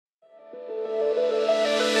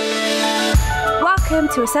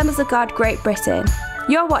Welcome to Assemblies of God Great Britain.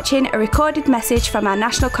 You're watching a recorded message from our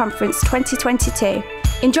National Conference 2022.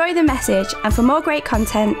 Enjoy the message, and for more great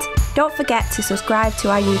content, don't forget to subscribe to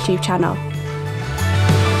our YouTube channel.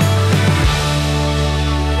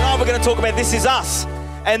 Tonight we're going to talk about This Is Us.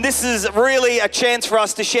 And this is really a chance for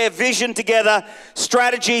us to share vision together,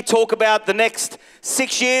 strategy, talk about the next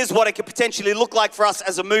 6 years, what it could potentially look like for us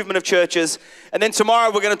as a movement of churches. And then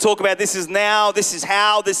tomorrow we're going to talk about This Is Now, This Is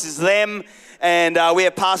How, This Is Them. And we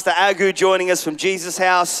have Pastor Agu joining us from Jesus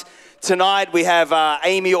House. Tonight we have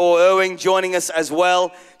Amy Orr-Irving joining us as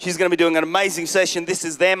well. She's going to be doing an amazing session. This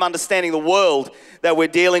is them, understanding the world that we're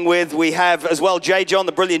dealing with. We have as well J. John,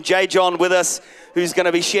 the brilliant J. John with us, who's going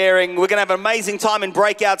to be sharing. We're going to have an amazing time in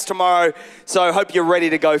breakouts tomorrow. So I hope you're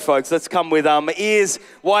ready to go, folks. Let's come with ears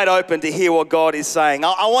wide open to hear what God is saying.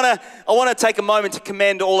 I want to take a moment to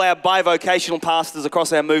commend all our bivocational pastors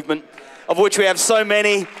across our movement, of which we have so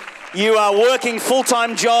many. You are working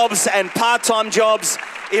full-time jobs and part-time jobs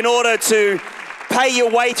in order to pay your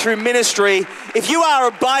way through ministry. If you are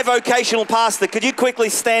a bivocational pastor, could you quickly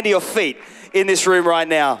stand to your feet in this room right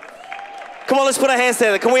now? Come on, let's put our hands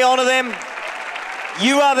together. Can we honor them?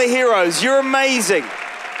 You are the heroes. You're amazing.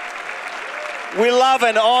 We love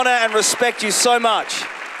and honor and respect you so much.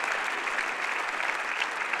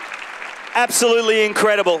 Absolutely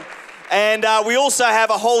incredible. And we also have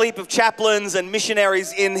a whole heap of chaplains and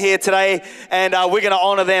missionaries in here today, and we're going to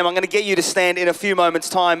honor them. I'm going to get you to stand in a few moments'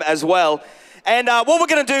 time as well. And what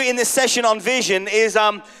we're going to do in this session on vision is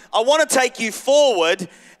I want to take you forward,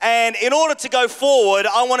 and in order to go forward,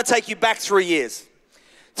 I want to take you back 3 years.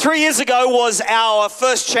 3 years ago was our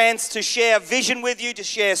first chance to share vision with you, to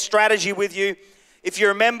share strategy with you. If you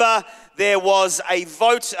remember, there was a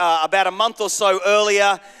vote about a month or so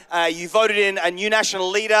earlier. You voted in a new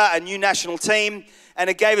national leader, a new national team, and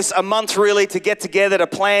it gave us a month really to get together, to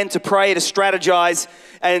plan, to pray, to strategize,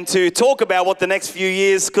 and to talk about what the next few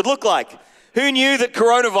years could look like. Who knew that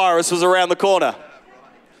coronavirus was around the corner?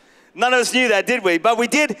 None of us knew that, did we? But we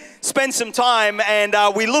did spend some time, and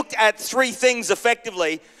we looked at three things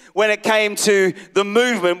effectively when it came to the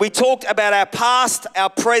movement. We talked about our past,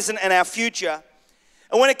 our present, and our future.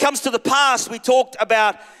 And when it comes to the past, we talked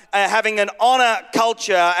about having an honor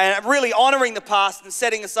culture and really honoring the past and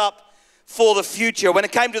setting us up for the future. When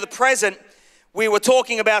it came to the present, we were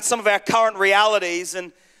talking about some of our current realities.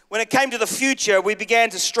 And when it came to the future, we began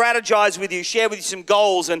to strategize with you, share with you some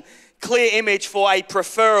goals and clear image for a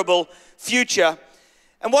preferable future.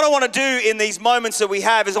 And what I want to do in these moments that we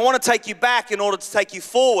have is I want to take you back in order to take you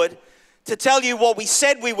forward, to tell you what we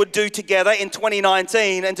said we would do together in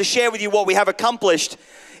 2019 and to share with you what we have accomplished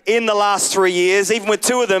in the last 3 years, even with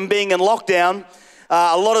two of them being in lockdown,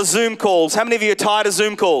 a lot of Zoom calls. How many of you are tired of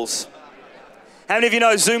Zoom calls? How many of you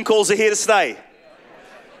know Zoom calls are here to stay?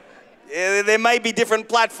 Yeah, there may be different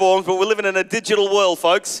platforms, but we're living in a digital world,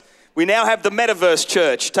 folks. We now have the metaverse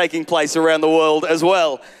church taking place around the world as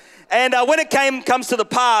well. And when it comes to the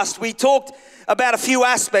past, we talked about a few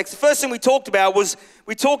aspects. The first thing we talked about was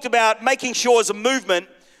we talked about making sure as a movement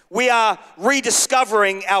we are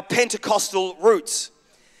rediscovering our Pentecostal roots.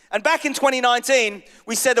 And back in 2019,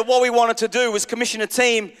 we said that what we wanted to do was commission a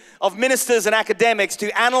team of ministers and academics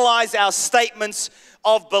to analyze our statements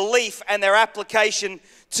of belief and their application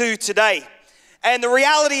to today. And the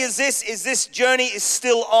reality is this journey is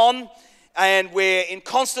still on, and we're in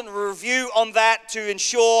constant review on that to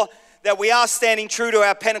ensure that we are standing true to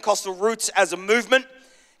our Pentecostal roots as a movement.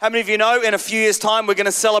 How many of you know in a few years' time we're going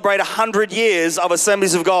to celebrate 100 years of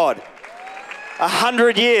Assemblies of God?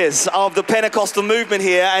 100 years of the Pentecostal movement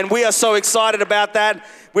here, and we are so excited about that.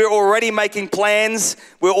 We're already making plans.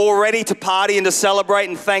 We're all ready to party and to celebrate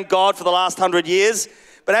and thank God for the last 100 years.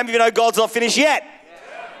 But how many of you know God's not finished yet?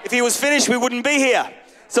 If he was finished, we wouldn't be here.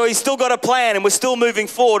 So he's still got a plan, and we're still moving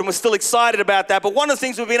forward, and we're still excited about that. But one of the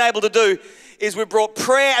things we've been able to do is we brought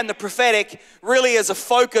prayer and the prophetic really as a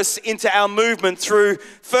focus into our movement through,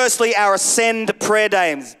 firstly, our Ascend prayer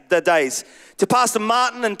days. To Pastor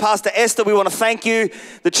Martin and Pastor Esther, we want to thank you,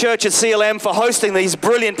 the church at CLM, for hosting these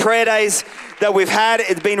brilliant prayer days that we've had.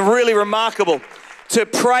 It's been really remarkable to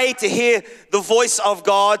pray, to hear the voice of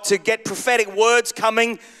God, to get prophetic words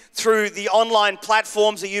coming through the online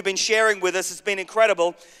platforms that you've been sharing with us. It's been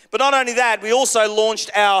incredible. But not only that, we also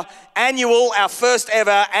launched our first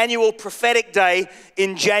ever annual prophetic day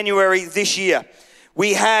in January this year.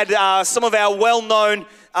 We had some of our well-known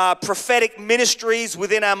prophetic ministries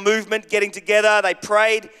within our movement getting together. They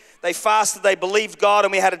prayed, they fasted, they believed God,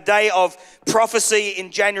 and we had a day of prophecy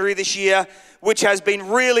in January this year, which has been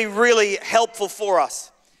really, really helpful for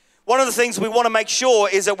us. One of the things we want to make sure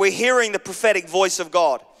is that we're hearing the prophetic voice of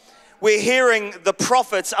God. We're hearing the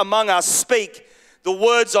prophets among us speak the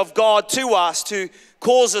words of God to us to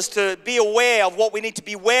cause us to be aware of what we need to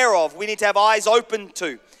be aware of. We need to have eyes open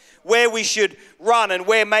to where we should run and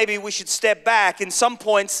where maybe we should step back. In some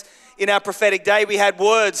points in our prophetic day, we had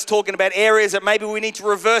words talking about areas that maybe we need to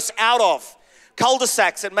reverse out of,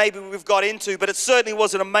 cul-de-sacs that maybe we've got into, but it certainly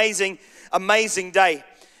was an amazing, amazing day.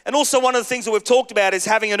 And also one of the things that we've talked about is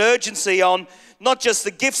having an urgency on not just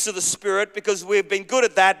the gifts of the Spirit, because we've been good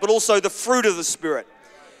at that, but also the fruit of the Spirit.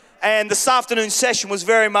 And this afternoon's session was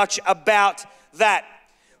very much about that.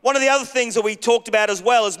 One of the other things that we talked about as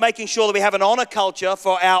well is making sure that we have an honor culture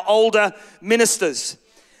for our older ministers.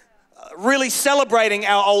 Really celebrating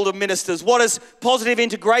our older ministers. What does positive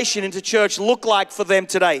integration into church look like for them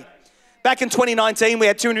today? Back in 2019, we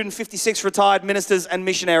had 256 retired ministers and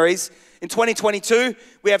missionaries. In 2022,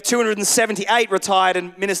 we have 278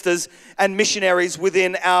 retired ministers and missionaries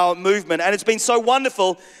within our movement. And it's been so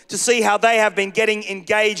wonderful to see how they have been getting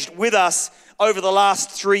engaged with us over the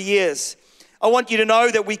last 3 years. I want you to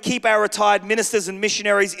know that we keep our retired ministers and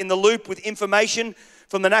missionaries in the loop with information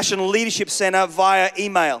from the National Leadership Center via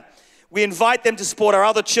email. We invite them to support our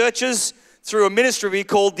other churches through a ministry we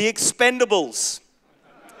call the Expendables.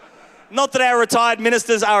 Not that our retired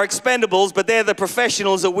ministers are expendables, but they're the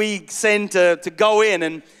professionals that we send to go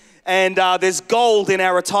in, and there's gold in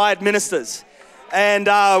our retired ministers. And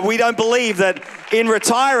we don't believe that in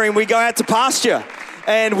retiring we go out to pasture.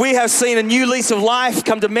 And we have seen a new lease of life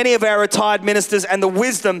come to many of our retired ministers, and the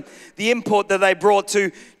wisdom, the input that they brought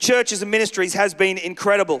to churches and ministries has been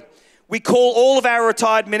incredible. We call all of our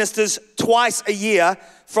retired ministers twice a year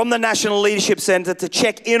from the National Leadership Center to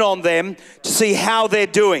check in on them to see how they're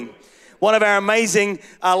doing. One of our amazing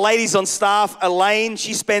ladies on staff, Elaine,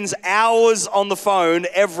 she spends hours on the phone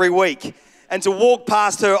every week. And to walk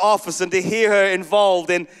past her office and to hear her involved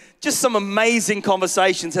in just some amazing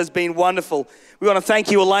conversations has been wonderful. We want to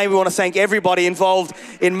thank you, Elaine. We want to thank everybody involved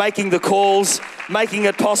in making the calls, making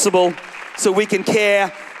it possible so we can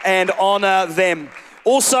care and honor them.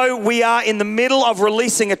 Also, we are in the middle of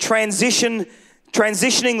releasing a transitioning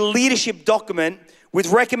leadership document with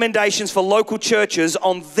recommendations for local churches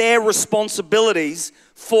on their responsibilities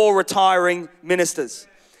for retiring ministers.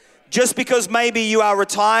 Just because maybe you are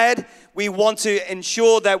retired, we want to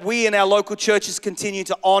ensure that we in our local churches continue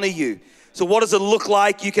to honor you. So what does it look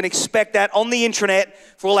like? You can expect that on the intranet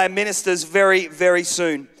for all our ministers very, very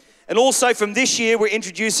soon. And also from this year, we're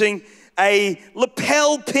introducing a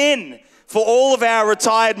lapel pin for all of our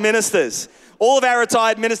retired ministers. All of our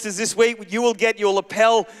retired ministers this week, you will get your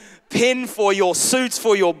lapel pin for your suits,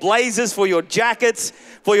 for your blazers, for your jackets,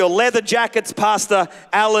 for your leather jackets. Pastor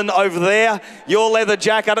Alan over there, your leather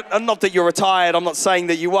jacket. Not that you're retired, I'm not saying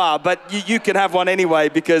that you are, but you can have one anyway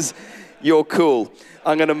because you're cool.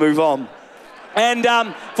 I'm going to move on. And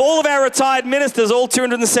for all of our retired ministers, all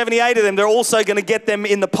 278 of them, they're also going to get them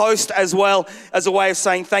in the post as well as a way of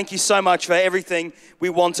saying thank you so much for everything. We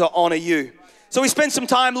want to honor you. So we spent some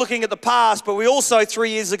time looking at the past, but we also 3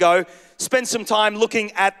 years ago spent some time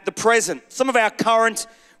looking at the present, some of our current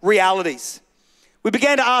realities. We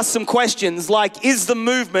began to ask some questions like, is the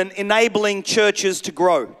movement enabling churches to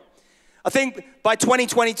grow? I think by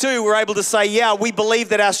 2022, we're able to say, yeah, we believe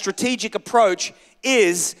that our strategic approach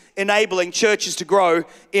is enabling churches to grow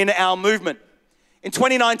in our movement. In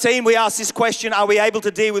 2019, we asked this question, are we able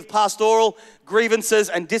to deal with pastoral grievances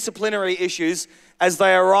and disciplinary issues as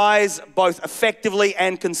they arise both effectively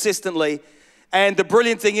and consistently? And the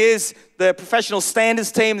brilliant thing is the professional standards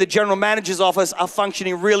team, the general manager's office are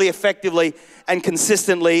functioning really effectively and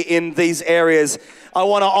consistently in these areas. I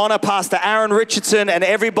want to honor Pastor Aaron Richardson and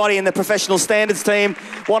everybody in the professional standards team.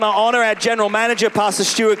 I want to honor our general manager, Pastor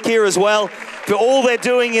Stuart Keir, as well, for all they're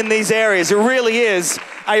doing in these areas. It really is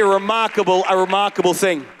a remarkable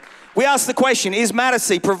thing. We asked the question, is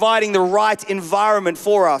Mattersey providing the right environment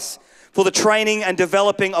for us for the training and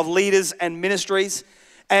developing of leaders and ministries?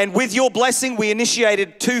 And with your blessing, we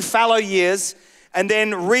initiated 2 fallow years and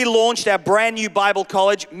then relaunched our brand new Bible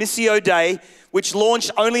college, Missio Day, which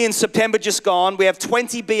launched only in September just gone. We have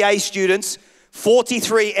 20 BA students,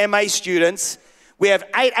 43 MA students. We have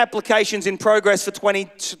 8 applications in progress for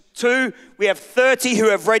 22. We have 30 who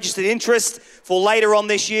have registered interest for later on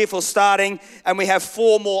this year for starting, and we have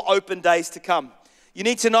 4 more open days to come. You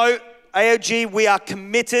need to know, AoG, we are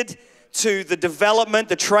committed to the development,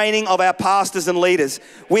 the training of our pastors and leaders.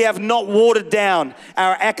 We have not watered down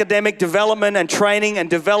our academic development and training and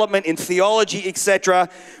development in theology, etc.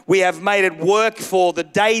 We have made it work for the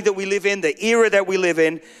day that we live in, the era that we live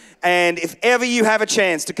in. And if ever you have a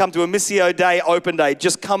chance to come to a Missio Day open day,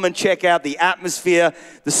 just come and check out the atmosphere,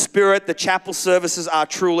 the spirit, the chapel services are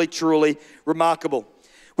truly, truly remarkable.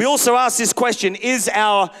 We also asked this question, is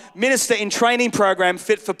our minister in training program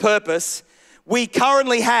fit for purpose? We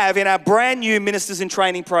currently have in our brand new ministers in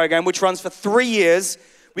training program, which runs for 3 years,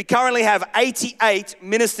 we currently have 88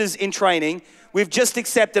 ministers in training. We've just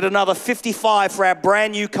accepted another 55 for our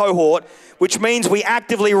brand new cohort, which means we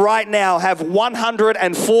actively right now have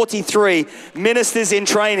 143 ministers in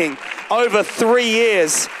training over 3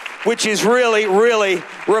 years, which is really, really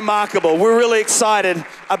remarkable. We're really excited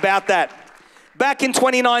about that. Back in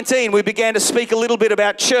 2019, we began to speak a little bit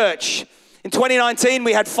about church. In 2019,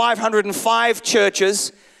 we had 505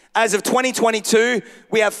 churches. As of 2022,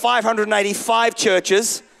 we have 585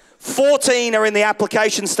 churches. 14 are in the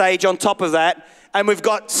application stage on top of that, and we've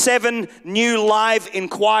got 7 new live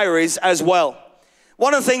inquiries as well.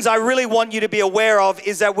 One of the things I really want you to be aware of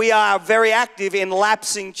is that we are very active in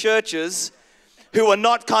lapsing churches who are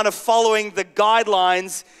not kind of following the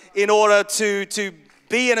guidelines in order to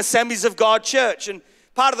be an Assemblies of God church. And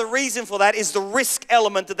part of the reason for that is the risk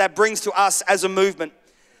element that brings to us as a movement.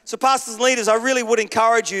 So pastors and leaders, I really would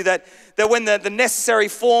encourage you that when the necessary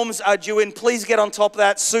forms are due in, please get on top of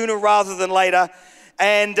that sooner rather than later.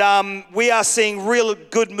 And we are seeing real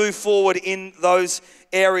good move forward in those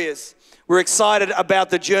areas. We're excited about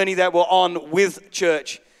the journey that we're on with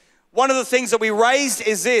church. One of the things that we raised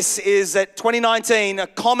is that 2019, a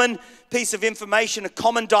common piece of information, a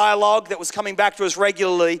common dialogue that was coming back to us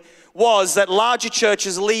regularly was that larger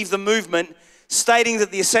churches leave the movement stating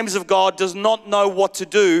that the Assemblies of God does not know what to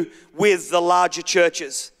do with the larger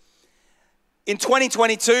churches. In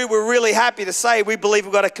 2022, we're really happy to say we believe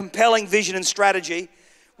we've got a compelling vision and strategy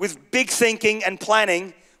with big thinking and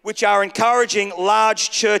planning, which are encouraging large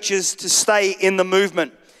churches to stay in the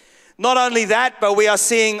movement. Not only that, but we are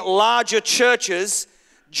seeing larger churches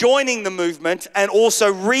joining the movement and also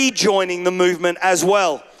rejoining the movement as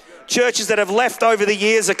well. Churches that have left over the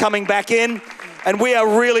years are coming back in, and we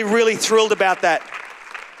are really, really thrilled about that.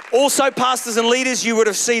 Also, pastors and leaders, you would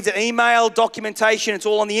have received an email, documentation, it's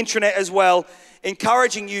all on the intranet as well,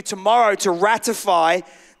 encouraging you tomorrow to ratify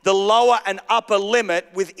the lower and upper limit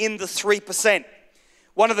within the 3%.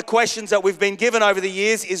 One of the questions that we've been given over the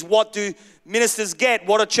years is, what do ministers get?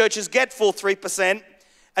 What do churches get for 3%?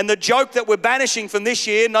 And the joke that we're banishing from this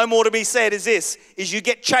year, no more to be said, is you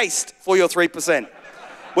get chased for your 3%.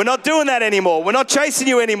 We're not doing that anymore. We're not chasing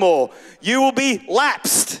you anymore. You will be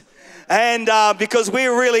lapsed. And because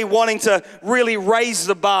we're really wanting to really raise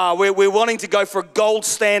the bar. We're wanting to go for a gold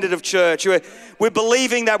standard of church. We're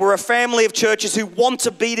believing that we're a family of churches who want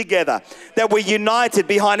to be together, that we're united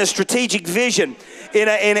behind a strategic vision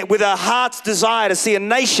with a heart's desire to see a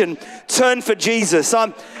nation turn for Jesus.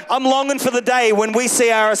 I'm longing for the day when we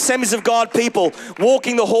see our Assemblies of God people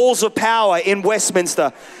walking the halls of power in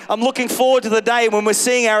Westminster. I'm looking forward to the day when we're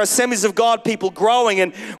seeing our Assemblies of God people growing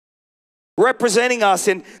and representing us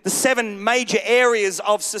in the 7 major areas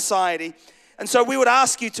of society. And so we would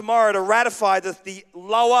ask you tomorrow to ratify the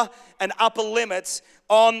lower and upper limits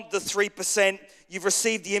on the 3%. You've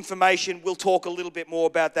received the information. We'll talk a little bit more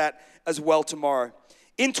about that as well tomorrow.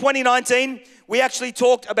 In 2019, we actually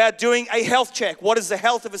talked about doing a health check. What is the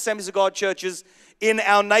health of Assemblies of God churches in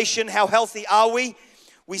our nation? How healthy are we?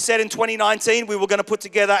 We said in 2019 we were going to put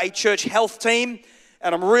together a church health team.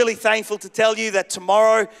 And I'm really thankful to tell you that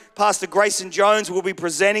tomorrow, Pastor Grayson Jones will be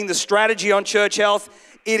presenting the strategy on church health.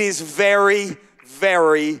 It is very,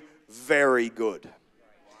 very, very good.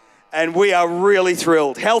 And we are really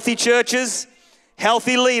thrilled. Healthy churches,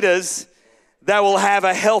 healthy leaders that will have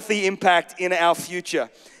a healthy impact in our future.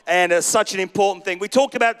 And it's such an important thing. We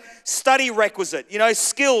talked about study requisite,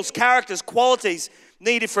 skills, characters, qualities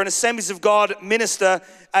needed for an Assemblies of God minister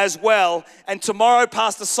as well. And tomorrow,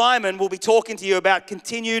 Pastor Simon will be talking to you about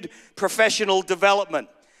continued professional development.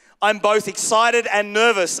 I'm both excited and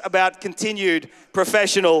nervous about continued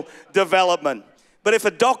professional development. But if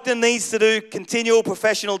a doctor needs to do continual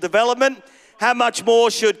professional development, how much more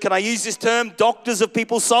can I use this term, doctors of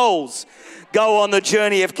people's souls, go on the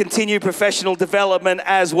journey of continued professional development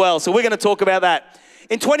as well. So we're going to talk about that.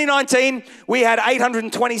 In 2019, we had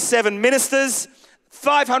 827 ministers,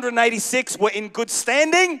 586 were in good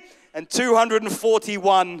standing, and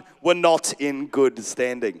 241 were not in good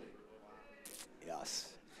standing. Yes.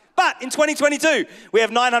 But in 2022, we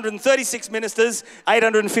have 936 ministers,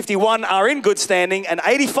 851 are in good standing, and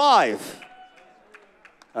 85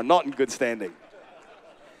 are not in good standing.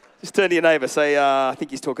 Just turn to your neighbor, say, I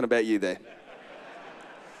think he's talking about you there.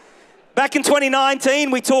 Back in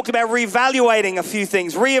 2019, we talked about reevaluating a few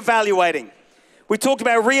things, reevaluating. We talked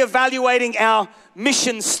about reevaluating our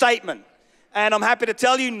mission statement. And I'm happy to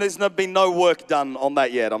tell you there's been no work done on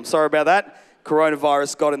that yet. I'm sorry about that.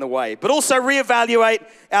 Coronavirus got in the way. But also reevaluate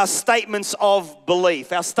our statements of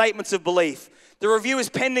belief, our statements of belief. The review is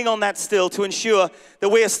pending on that still to ensure that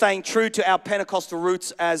we are staying true to our Pentecostal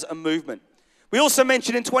roots as a movement. We also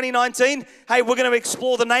mentioned in 2019, hey, we're going to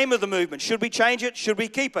explore the name of the movement. Should we change it? Should we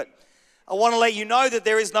keep it? I want to let you know that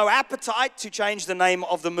there is no appetite to change the name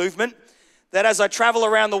of the movement. That as I travel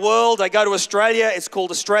around the world, I go to Australia, it's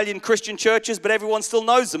called Australian Christian Churches, but everyone still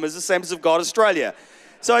knows them as Assemblies of God Australia.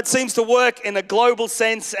 So it seems to work in a global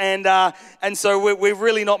sense, and so we're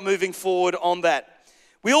really not moving forward on that.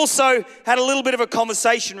 We also had a little bit of a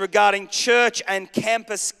conversation regarding church and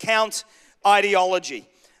campus count ideology.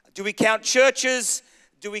 Do we count churches?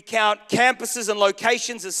 Do we count campuses and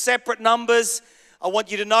locations as separate numbers? I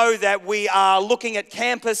want you to know that we are looking at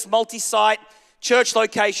campus, multi-site, church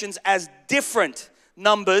locations as different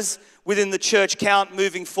numbers within the church count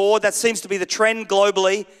moving forward. That seems to be the trend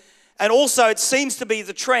globally. And also it seems to be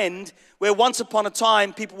the trend where once upon a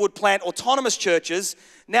time people would plant autonomous churches.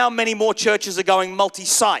 Now many more churches are going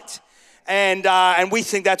multi-site. And we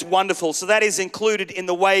think that's wonderful. So that is included in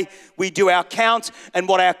the way we do our count and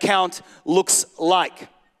what our count looks like.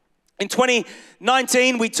 In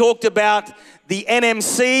 2019, we talked about the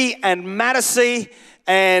NMC and Mattersea,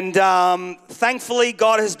 and thankfully,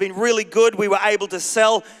 God has been really good. We were able to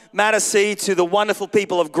sell Mattersea to the wonderful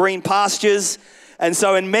people of Green Pastures, and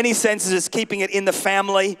so in many senses, it's keeping it in the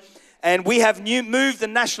family. And we have moved the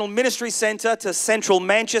National Ministry Centre to central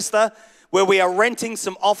Manchester, where we are renting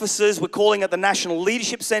some offices. We're calling it the National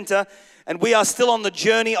Leadership Centre, and we are still on the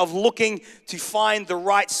journey of looking to find the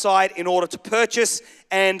right site in order to purchase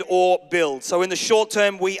and or build. So in the short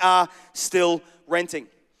term, we are still renting.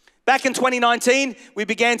 Back in 2019, we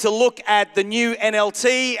began to look at the new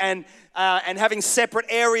NLT and having separate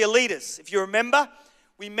area leaders. If you remember,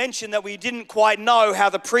 we mentioned that we didn't quite know how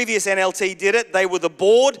the previous NLT did it. They were the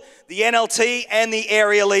board, the NLT, and the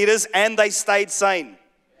area leaders, and they stayed sane.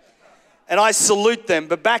 And I salute them.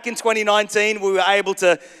 But back in 2019, we were able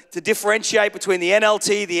to differentiate between the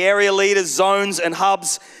NLT, the area leaders, zones, and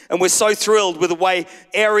hubs. And we're so thrilled with the way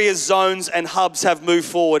areas, zones, and hubs have moved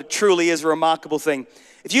forward. It truly is a remarkable thing.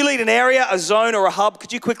 If you lead an area, a zone, or a hub,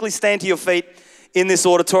 could you quickly stand to your feet in this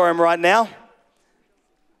auditorium right now?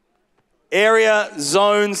 Area,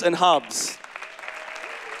 zones, and hubs.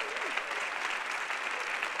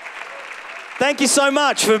 Thank you so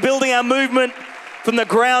much for building our movement from the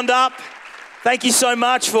ground up. Thank you so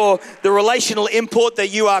much for the relational input that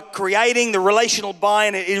you are creating, the relational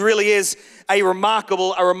buy-in. It really is a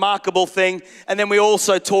remarkable thing. And then we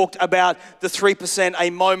also talked about the 3%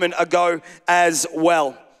 a moment ago as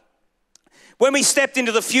well. When we stepped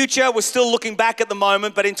into the future, we're still looking back at the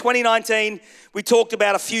moment, but in 2019, we talked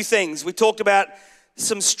about a few things. We talked about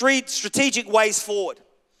some strategic ways forward.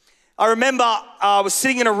 I remember I was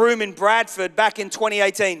sitting in a room in Bradford back in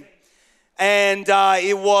 2018. And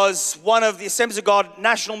it was one of the Assemblies of God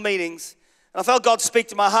national meetings. And I felt God speak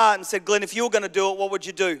to my heart and said, Glenn, if you were going to do it, what would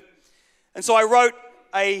you do? And so I wrote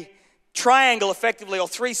a triangle effectively, or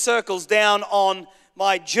 3 circles down on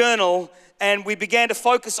my journal. And we began to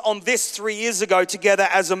focus on this 3 years ago together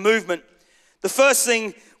as a movement. The first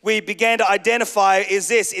thing we began to identify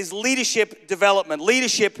is leadership development.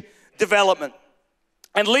 Leadership development.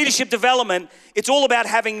 And leadership development, it's all about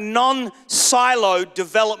having non-siloed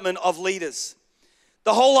development of leaders.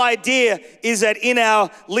 The whole idea is that in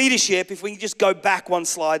our leadership, if we can just go back one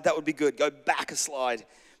slide, that would be good. Go back a slide,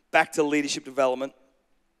 back to leadership development.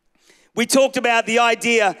 We talked about the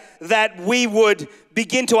idea that we would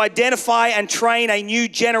begin to identify and train a new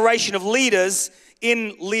generation of leaders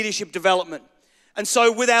in leadership development. And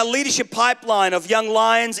so with our leadership pipeline of Young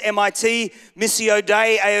Lions, MIT, Missio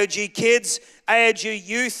Dei, AoG Kids, AoG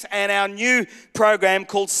Youth, and our new program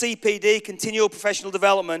called CPD, Continual Professional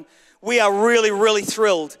Development, we are really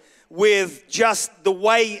thrilled with just the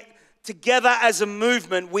way together as a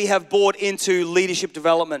movement we have bought into leadership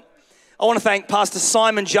development. I want to thank Pastor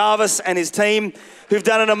Simon Jarvis and his team who've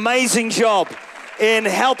done an amazing job in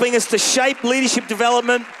helping us to shape leadership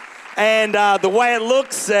development and the way it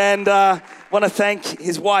looks, and I want to thank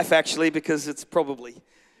his wife actually, because it's probably,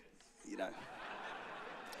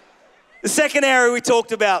 The second area we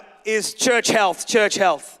talked about is church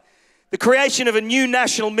health. The creation of a new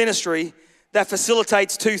national ministry that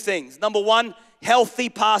facilitates 2 things. Number 1, healthy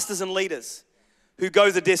pastors and leaders who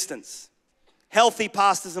go the distance. Healthy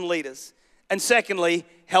pastors and leaders. And secondly,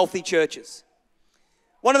 healthy churches.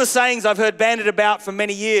 One of the sayings I've heard bandied about for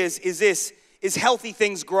many years is healthy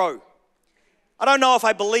things grow. I don't know if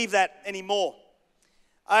I believe that anymore.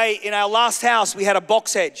 In our last house, we had a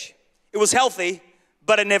box hedge. It was healthy,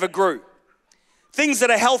 but it never grew. Things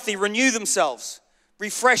that are healthy renew themselves,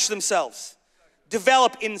 refresh themselves.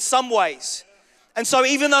 develop in some ways. And so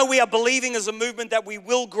even though we are believing as a movement that we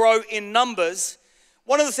will grow in numbers,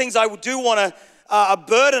 one of the things I do want to, a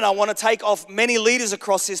burden I want to take off many leaders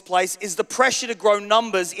across this place is the pressure to grow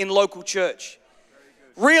numbers in local church.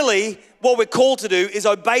 Really, what we're called to do is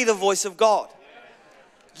obey the voice of God.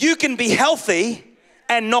 You can be healthy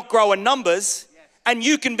and not grow in numbers, and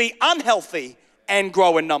you can be unhealthy and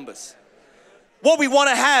grow in numbers. What we want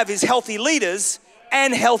to have is healthy leaders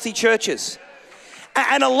and healthy churches.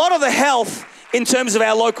 And a lot of the health in terms of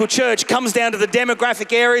our local church comes down to the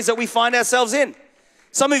demographic areas that we find ourselves in.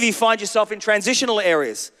 Some of you find yourself in transitional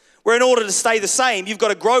areas where in order to stay the same, you've got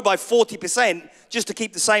to grow by 40% just to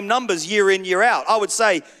keep the same numbers year in, year out. I would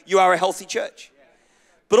say you are a healthy church.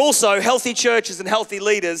 But also, healthy churches and healthy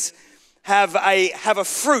leaders have a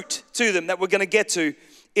fruit to them that we're going to get to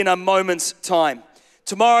in a moment's time.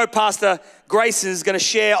 Tomorrow, Pastor Grace is going to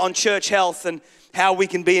share on church health and how we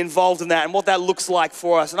can be involved in that and what that looks like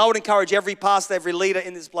for us. And I would encourage every pastor, every leader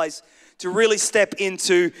in this place to really step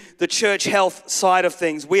into the church health side of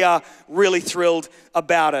things. We are really thrilled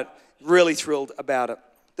about it, really thrilled about it.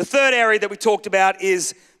 The third area that we talked about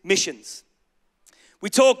is missions. We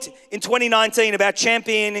talked in 2019 about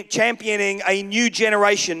championing a new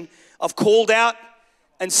generation of called out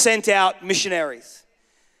and sent out missionaries.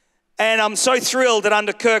 And I'm so thrilled that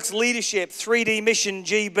under Kirk's leadership, 3D Mission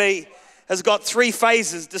GB has got 3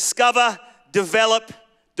 phases: discover, develop,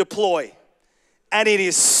 deploy. And it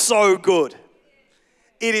is so good.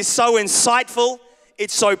 It is so insightful.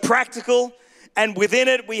 It's so practical. And within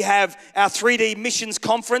it, we have our 3D Missions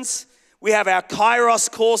Conference. We have our Kairos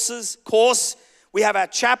course. We have our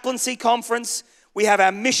chaplaincy conference. We have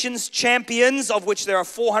our missions champions, of which there are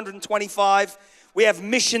 425. We have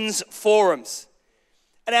missions forums.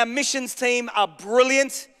 And our missions team are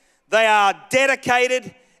brilliant. They are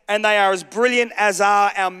dedicated, and they are as brilliant as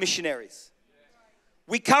are our missionaries.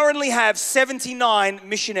 We currently have 79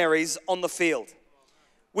 missionaries on the field,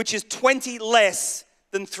 which is 20 less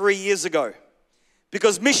than 3 years ago,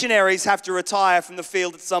 because missionaries have to retire from the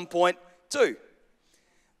field at some point too.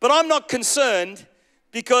 But I'm not concerned,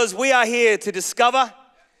 because we are here to discover,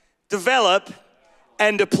 develop,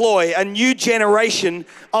 and deploy a new generation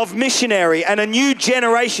of missionary and a new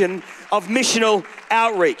generation of missional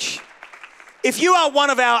outreach. If you are one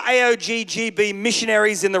of our AoG GB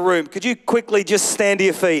missionaries in the room, could you quickly just stand to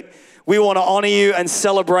your feet? We want to honor you and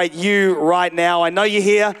celebrate you right now. I know you're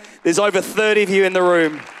here. There's over 30 of you in the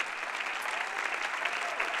room.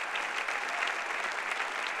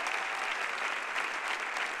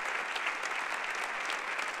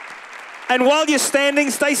 And while you're standing,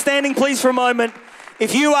 stay standing please for a moment.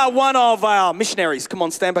 If you are one of our missionaries, come on,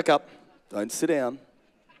 stand back up. Don't sit down.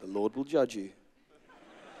 The Lord will judge you.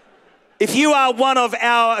 If you are one of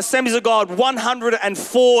our Assemblies of God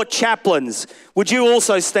 104 chaplains, would you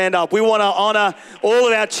also stand up? We want to honor all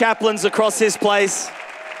of our chaplains across this place.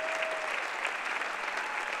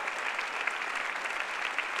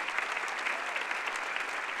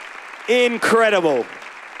 Incredible.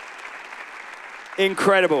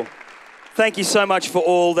 Incredible. Thank you so much for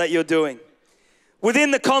all that you're doing.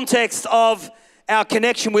 Within the context of our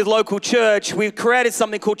connection with local church, we've created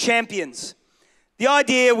something called Champions. The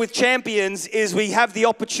idea with Champions is we have the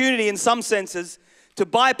opportunity, in some senses, to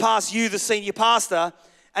bypass you, the senior pastor,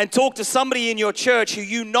 and talk to somebody in your church who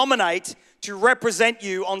you nominate to represent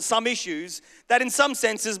you on some issues that in some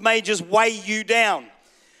senses may just weigh you down.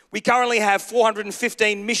 We currently have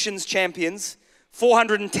 415 missions champions,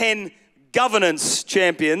 410 governance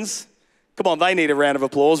champions. Come on, they need a round of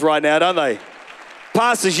applause right now, don't they?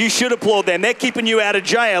 Pastors, you should applaud them. They're keeping you out of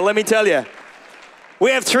jail, let me tell you.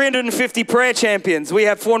 We have 350 prayer champions. We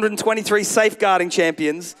have 423 safeguarding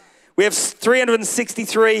champions. We have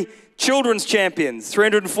 363 children's champions,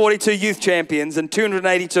 342 youth champions, and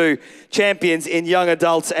 282 champions in young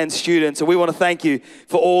adults and students. And we want to thank you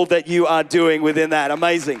for all that you are doing within that.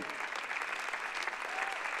 Amazing.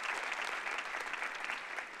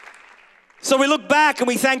 So we look back and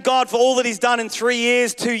we thank God for all that He's done in 3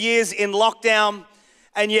 years, 2 years in lockdown.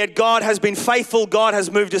 And yet God has been faithful. God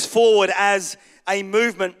has moved us forward as a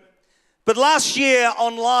movement. But last year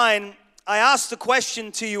online, I asked a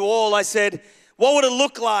question to you all. I said, what would it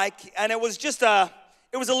look like? And it was just a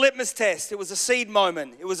litmus test. It was a seed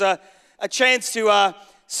moment. It was a chance to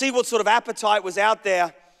see what sort of appetite was out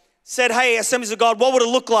there. Said, hey, Assemblies of God, what would it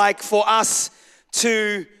look like for us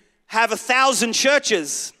to have 1,000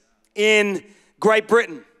 churches in Great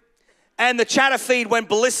Britain? And the chatter feed went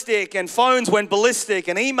ballistic, and phones went ballistic,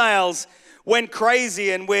 and emails went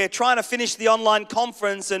crazy, and we're trying to finish the online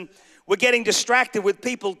conference, and we're getting distracted with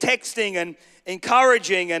people texting and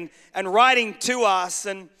encouraging and writing to us.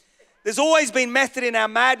 And There's always been method in our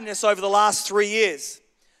madness over the last 3 years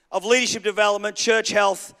of leadership development, church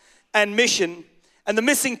health, and mission. And the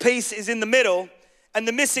missing piece is in the middle. And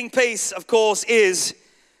the missing piece, of course, is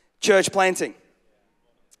church planting.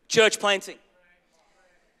 Church planting.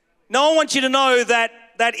 Now, I want you to know that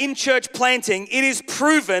in church planting, it is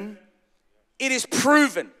proven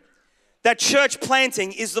that church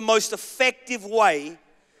planting is the most effective way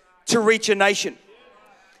to reach a nation.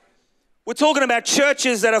 We're talking about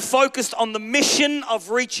churches that are focused on the mission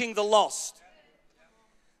of reaching the lost.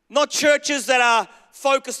 Not churches that are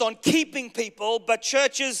focused on keeping people, but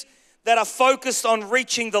churches that are focused on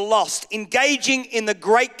reaching the lost, engaging in the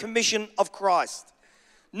Great Commission of Christ.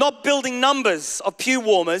 Not building numbers of pew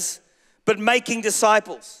warmers, but making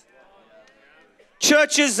disciples.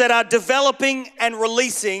 Churches that are developing and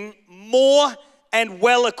releasing more and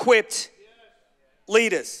well-equipped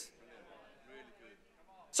leaders.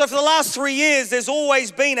 So for the last 3 years, there's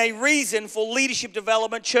always been a reason for leadership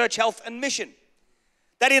development, church health, and mission.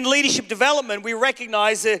 That in leadership development, we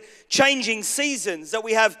recognize the changing seasons, that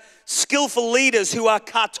we have skillful leaders who are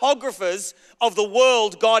cartographers of the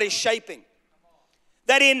world God is shaping.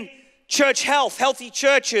 That in church health, healthy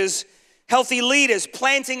churches, healthy leaders,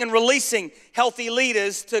 planting and releasing healthy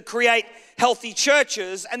leaders to create healthy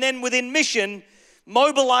churches. And then within mission,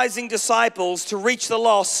 mobilizing disciples to reach the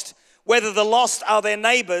lost, whether the lost are their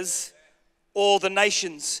neighbors or the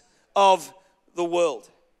nations of the world.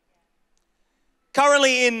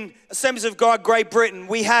 Currently in Assemblies of God, Great Britain,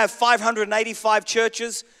 we have 585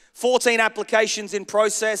 churches, 14 applications in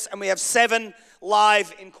process, and we have 7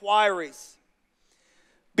 live inquiries.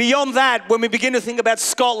 Beyond that, when we begin to think about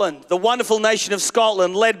Scotland, the wonderful nation of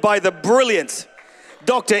Scotland, led by the brilliant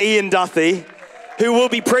Dr. Ian Duthie, who will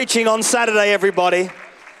be preaching on Saturday, everybody.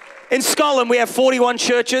 In Scotland, we have 41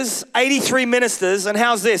 churches, 83 ministers, and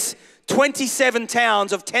how's this? 27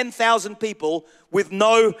 towns of 10,000 people with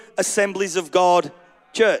no Assemblies of God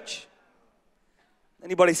church.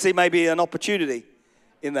 Anybody see maybe an opportunity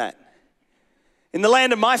in that? In the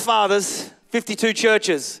land of my fathers, 52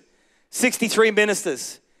 churches, 63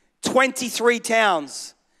 ministers, 23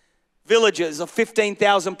 towns, villages of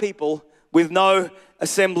 15,000 people with no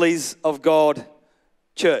Assemblies of God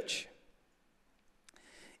church.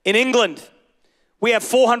 In England, we have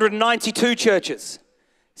 492 churches,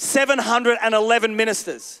 711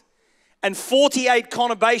 ministers, and 48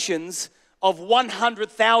 conurbations of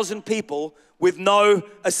 100,000 people with no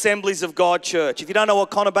Assemblies of God church. If you don't know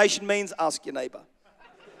what conurbation means, ask your neighbor.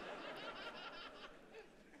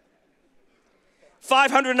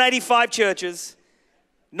 585 churches,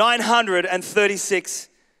 936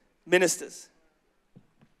 ministers.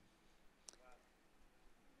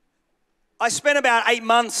 I spent about 8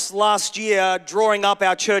 months last year drawing up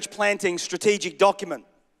our church planting strategic document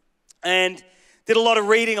and did a lot of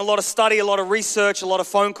reading, a lot of study, a lot of research, a lot of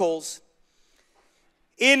phone calls.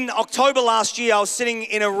 In October last year, I was sitting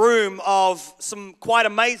in a room of some quite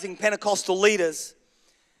amazing Pentecostal leaders,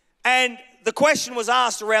 and the question was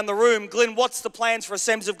asked around the room, Glyn, what's the plans for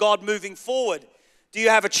Assemblies of God moving forward? Do you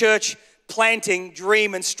have a church planting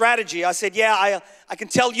dream and strategy? I said, yeah, I can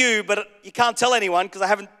tell you, but you can't tell anyone because I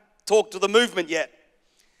haven't talked to the movement yet.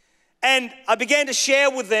 And I began to share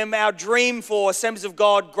with them our dream for Assemblies of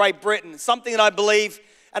God Great Britain, something that I believe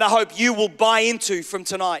and I hope you will buy into from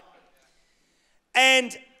tonight.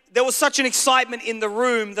 And there was such an excitement in the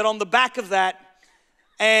room that on the back of that,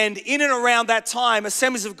 and in and around that time,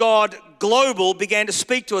 Assemblies of God Global began to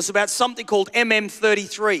speak to us about something called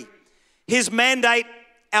MM33. His mandate,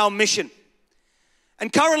 our mission.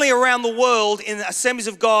 And currently around the world in Assemblies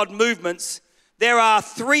of God movements, there are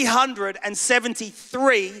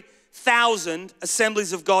 373,000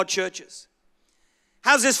 Assemblies of God churches.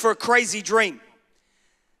 How's this for a crazy dream?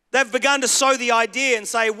 They've begun to sow the idea and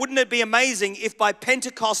say, wouldn't it be amazing if by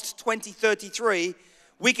Pentecost 2033,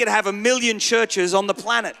 we could have 1 million churches on the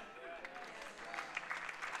planet?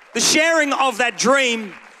 The sharing of that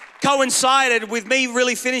dream coincided with me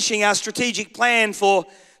really finishing our strategic plan for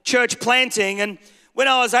church planting. And when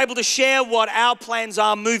I was able to share what our plans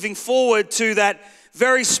are moving forward to that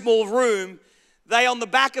very small room, they on the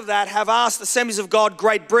back of that have asked Assemblies of God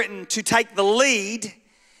Great Britain to take the lead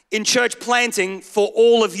in church planting for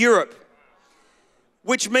all of Europe,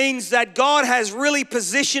 which means that God has really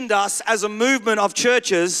positioned us as a movement of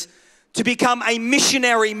churches to become a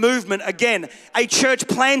missionary movement again, a church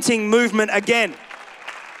planting movement again.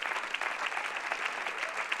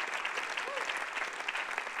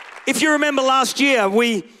 If you remember last year,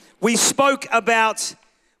 we spoke about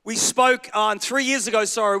 3 years ago,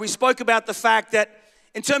 we spoke about the fact that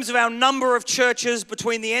in terms of our number of churches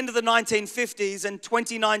between the end of the 1950s and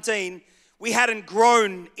 2019, we hadn't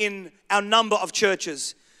grown in our number of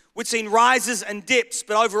churches. We'd seen rises and dips,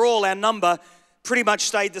 but overall our number pretty much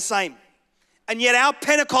stayed the same. And yet our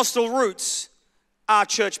Pentecostal roots are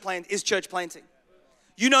church planting.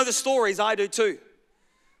 You know the stories, I do too.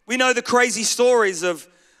 We know the crazy stories of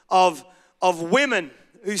women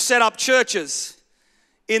who set up churches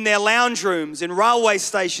in their lounge rooms, in railway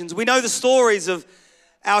stations. We know the stories of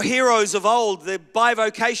our heroes of old, the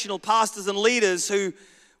bivocational pastors and leaders who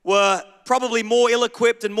were probably more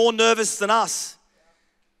ill-equipped and more nervous than us.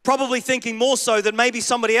 Probably thinking more so that maybe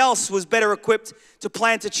somebody else was better equipped to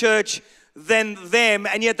plant a church than them,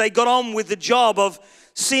 and yet they got on with the job of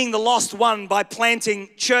seeing the lost won by planting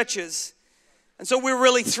churches. And so we're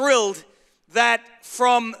really thrilled that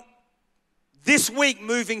from this week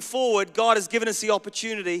moving forward, God has given us the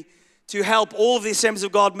opportunity to help all of the Assemblies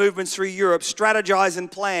of God movements through Europe strategize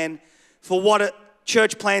and plan for what a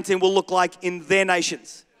church planting will look like in their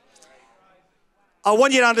nations. I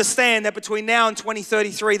want you to understand that between now and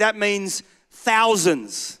 2033, that means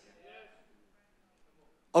thousands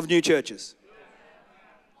of new churches.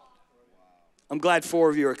 I'm glad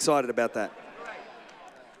 4 of you are excited about that.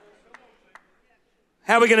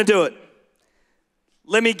 How are we going to do it?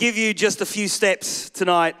 Let me give you just a few steps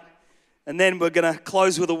tonight, and then we're going to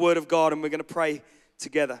close with a word of God and we're going to pray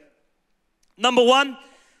together. Number 1,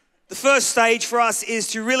 the first stage for us is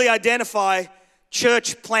to really identify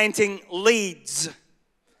church planting leads.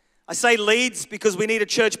 I say leads because we need a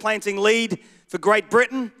church planting lead for Great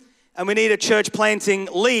Britain and we need a church planting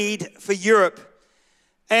lead for Europe.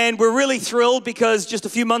 And we're really thrilled because just a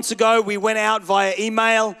few months ago we went out via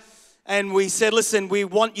email and we said, listen, we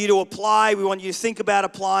want you to apply. We want you to think about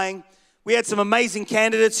applying. We had some amazing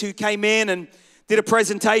candidates who came in and did a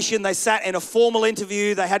presentation. They sat in a formal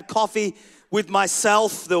interview. They had coffee with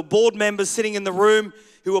myself. There were board members sitting in the room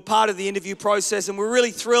who were part of the interview process. And we're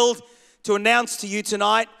really thrilled to announce to you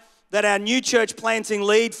tonight that our new church planting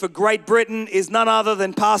lead for Great Britain is none other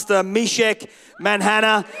than Pastor Meshach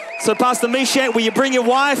Manhana. So Pastor Meshach, will you bring your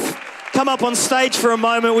wife? Come up on stage for a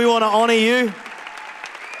moment. We want to honor you.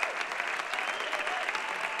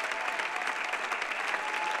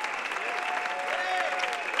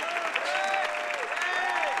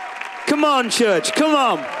 Come on, church, come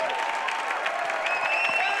on.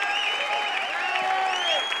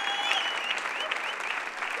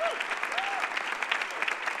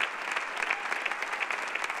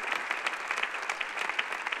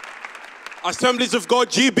 Assemblies of God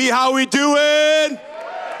GB, how we doing?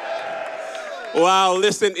 Wow,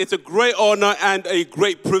 listen, it's a great honor and a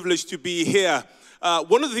great privilege to be here.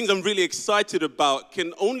 One of the things I'm really excited about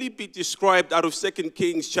can only be described out of 2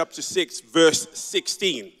 Kings chapter 6, verse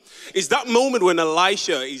 16. It's that moment when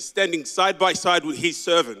Elisha is standing side by side with his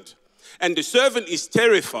servant. And the servant is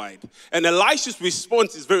terrified. And Elisha's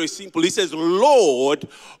response is very simple. He says, Lord,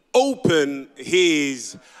 open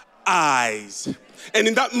his eyes. And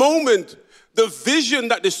in that moment, the vision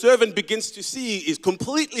that the servant begins to see is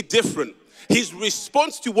completely different. His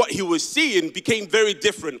response to what he was seeing became very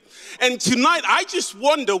different. And tonight, I just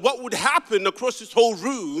wonder what would happen across this whole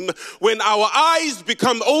room when our eyes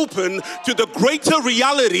become open to the greater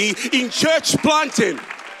reality in church planting.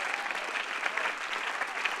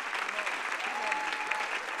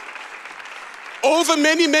 Over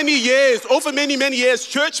many years,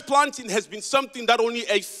 church planting has been something that only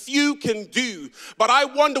a few can do. But I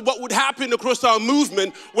wonder what would happen across our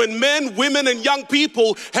movement when men, women, and young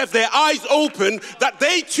people have their eyes open that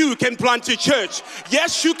they too can plant a church.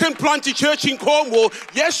 Yes, you can plant a church in Cornwall.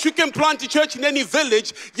 Yes, you can plant a church in any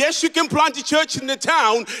village. Yes, you can plant a church in the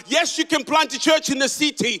town. Yes, you can plant a church in the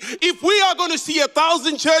city. If we are going to see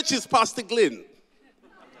 1,000 churches, Pastor Glyn,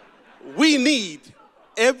 we need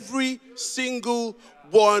every single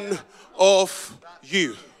one of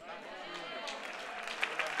you.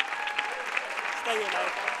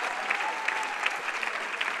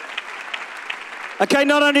 Okay,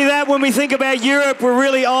 not only that, when we think about Europe, we're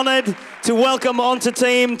really honored to welcome onto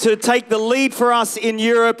team to take the lead for us in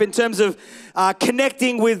Europe in terms of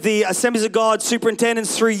connecting with the Assemblies of God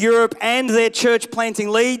superintendents through Europe and their church planting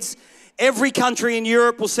leads. Every country in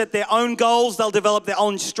Europe will set their own goals. They'll develop their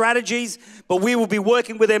own strategies, but we will be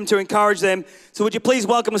working with them to encourage them. So would you please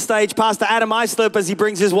welcome to stage Pastor Adam Islip as he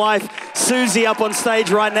brings his wife, Susie, up on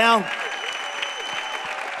stage right now.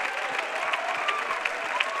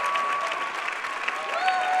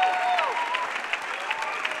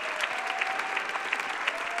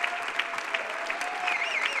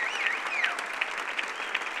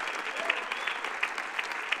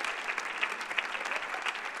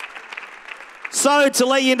 So to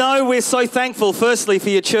let you know, we're so thankful, firstly, for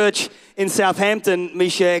your church in Southampton,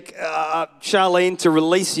 Meshach, Charlene, to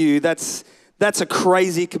release you. That's That's a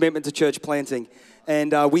crazy commitment to church planting.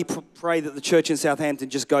 And we pray that the church in Southampton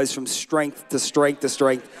just goes from strength to strength to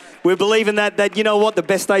strength. We're believing that you know what, the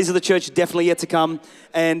best days of the church are definitely yet to come.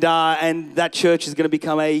 And that church is going to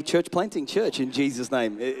become a church planting church in Jesus'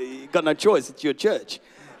 name. You've got no choice. It's your church.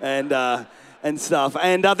 And stuff.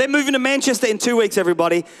 And they're moving to Manchester in 2 weeks,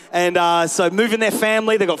 everybody. And so moving their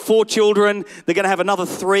family. They've got 4 children. They're going to have another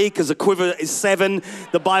 3 because the quiver is 7,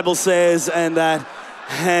 the Bible says.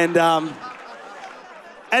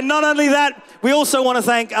 And not only that, we also want to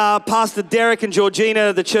thank Pastor Derek and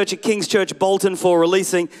Georgina, the church at King's Church Bolton, for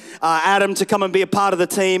releasing Adam to come and be a part of the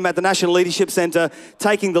team at the National Leadership Centre,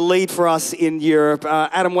 taking the lead for us in Europe.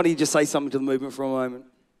 Adam, why don't you just say something to the movement for a moment?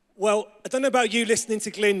 Well, I don't know about you listening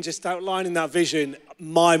to Glyn just outlining that vision,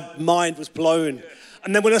 my mind was blown.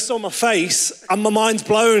 And then when I saw my face, and my mind's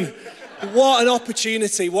blown. What an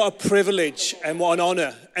opportunity, what a privilege, and what an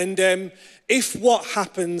honour. And if what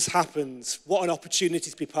happens, happens, what an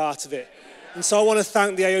opportunity to be part of it. And so I want to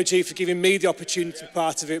thank the AoG for giving me the opportunity to be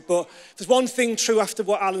part of it. But there's one thing true after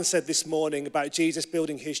what Alan said this morning about Jesus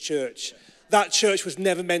building his church. That church was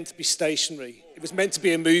never meant to be stationary. It was meant to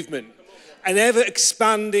be a movement. An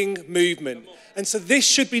ever-expanding movement. And so this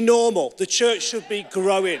should be normal. The church should be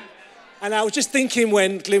growing. And I was just thinking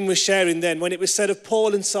when Glyn was sharing then, when it was said of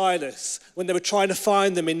Paul and Silas, when they were trying to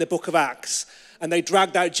find them in the book of Acts, and they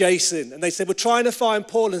dragged out Jason, and they said, we're trying to find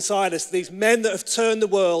Paul and Silas, these men that have turned the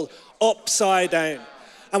world upside down.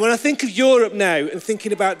 And when I think of Europe now, and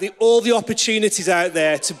thinking about all the opportunities out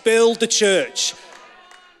there to build the church,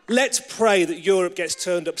 let's pray that Europe gets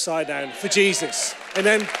turned upside down for Jesus. And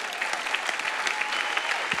then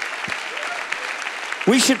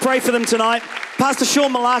we should pray for them tonight. Pastor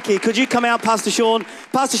Sean Malarkey, could you come out, Pastor Sean?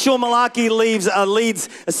 Pastor Sean Malarkey leads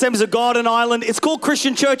Assemblies of God in Ireland. It's called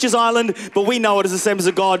Christian Churches Ireland, but we know it as Assemblies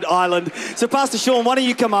of God Ireland. So Pastor Sean, why don't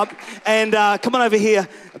you come up and come on over here,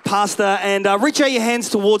 Pastor, and reach out your hands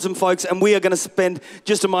towards them, folks, and we are going to spend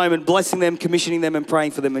just a moment blessing them, commissioning them, and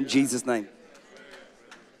praying for them in Jesus' name.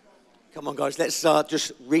 Come on, guys, let's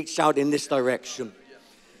just reach out in this direction.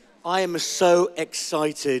 I am so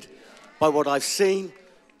excited by what I've seen,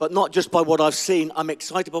 but not just by what I've seen. I'm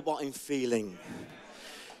excited about what I'm feeling.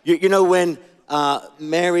 You know, when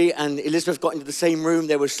Mary and Elizabeth got into the same room,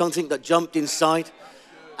 there was something that jumped inside.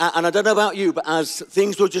 And I don't know about you, but as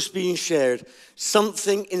things were just being shared,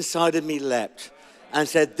 something inside of me leapt and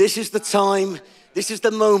said, this is the time, this is the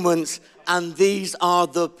moment, and these are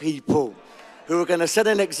the people who are going to set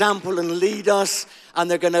an example and lead us, and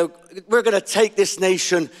we're going to take this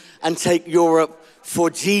nation and take Europe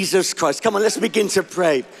for Jesus Christ. Come on, let's begin to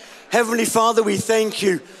pray. Heavenly Father, we thank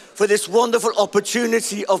you for this wonderful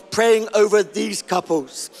opportunity of praying over these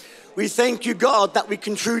couples. We thank you, God, that we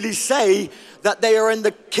can truly say that they are in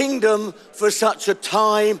the kingdom for such a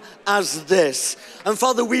time as this. And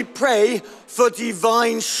Father, we pray for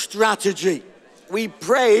divine strategy. We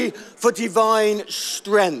pray for divine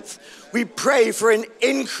strength. We pray for an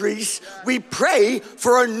increase. We pray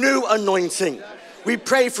for a new anointing. We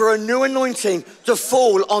pray for a new anointing to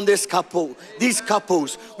fall on these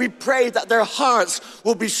couples. We pray that their hearts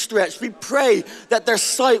will be stretched. We pray that their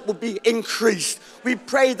sight will be increased. We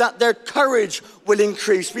pray that their courage will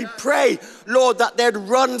increase. We pray, Lord, that they'd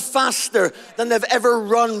run faster than they've ever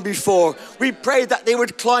run before. We pray that they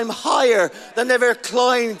would climb higher than they've ever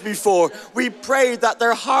climbed before. We pray that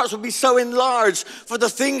their hearts will be so enlarged for the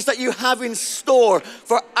things that you have in store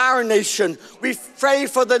for our nation. We pray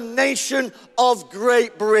for the nation of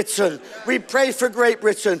Great Britain. We pray for Great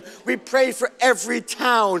Britain. We pray for every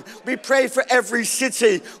town. We pray for every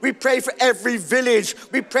city. We pray for every village.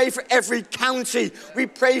 We pray for every county. We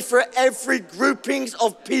pray for every groupings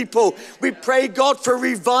of people. We pray, God, for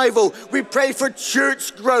revival. We pray for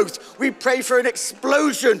church growth. We pray for an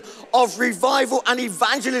explosion of revival and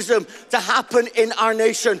evangelism to happen in our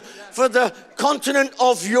nation. For the continent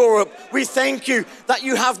of Europe, we thank you that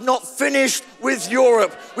you have not finished with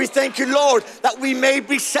Europe. We thank you, Lord, that we may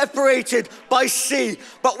be separated by sea,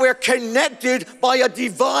 but we're connected by a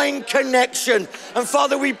divine connection. And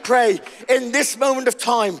Father, we pray in this moment of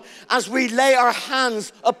time, as we lay our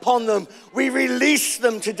hands upon them, we release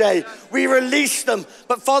them today. We release them.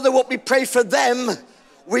 But Father, what we pray for them,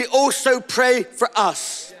 we also pray for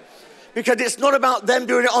us. Because it's not about them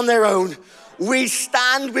doing it on their own. We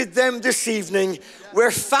stand with them this evening.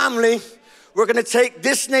 We're family. We're going to take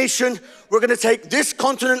this nation. We're going to take this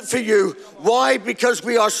continent for you. Why? Because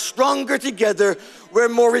we are stronger together. We're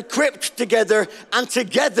more equipped together. And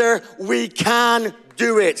together we can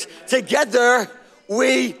do it. Together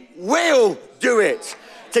we will do it.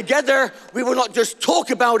 Together we will not just talk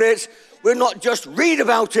about it. We'll not just read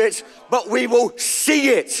about it, but we will see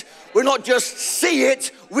it. We'll not just see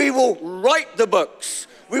it, we will write the books.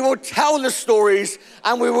 We will tell the stories,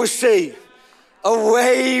 and we will see a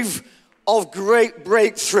wave of great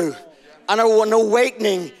breakthrough and an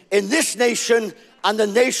awakening in this nation and the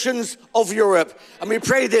nations of Europe. And we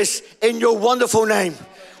pray this in your wonderful name.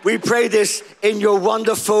 We pray this in your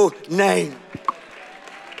wonderful name.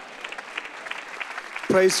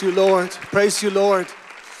 Praise you, Lord. Praise you, Lord.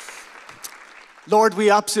 Lord, we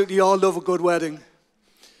absolutely all love a good wedding.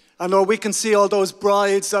 And Lord, we can see all those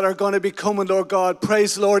brides that are going to be coming, Lord God.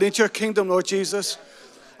 Praise the Lord, into your kingdom, Lord Jesus.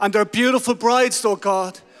 And they're beautiful brides, Lord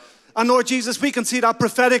God. And Lord Jesus, we can see that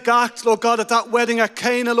prophetic act, Lord God, at that wedding at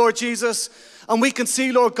Cana, Lord Jesus. And we can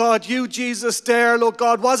see, Lord God, you, Jesus, there, Lord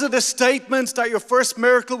God. Was it a statement that your first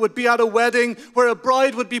miracle would be at a wedding where a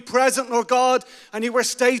bride would be present, Lord God, and you were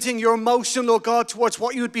stating your emotion, Lord God, towards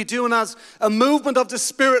what you would be doing as a movement of the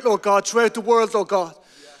Spirit, Lord God, throughout the world, Lord God.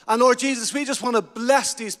 And Lord Jesus, we just want to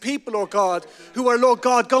bless these people, Lord God, who are, Lord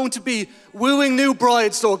God, going to be wooing new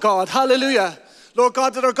brides, Lord God. Hallelujah. Lord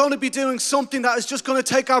God, that are going to be doing something that is just going to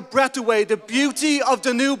take our breath away. The beauty of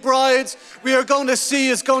the new brides we are going to see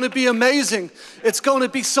is going to be amazing. It's going to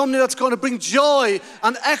be something that's going to bring joy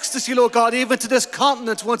and ecstasy, Lord God, even to this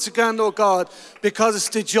continent once again, Lord God, because it's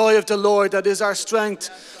the joy of the Lord that is our strength.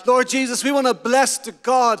 Lord Jesus, we want to bless the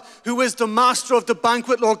God who is the master of the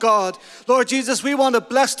banquet, Lord God. Lord Jesus, we want to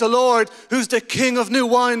bless the Lord who's the King of new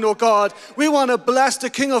wine, Lord God. We want to bless the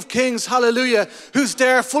King of kings, hallelujah, who's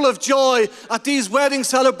there full of joy at these wedding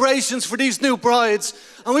celebrations for these new brides.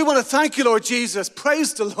 And we want to thank you, Lord Jesus.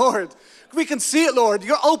 Praise the Lord. We can see it, Lord.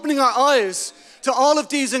 You're opening our eyes to all of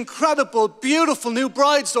these incredible, beautiful new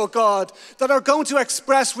brides, Lord God, that are going to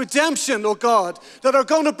express redemption, Lord God, that are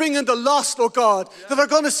going to bring in the lost, Lord God, that are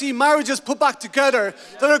going to see marriages put back together,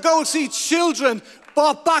 that are going to see children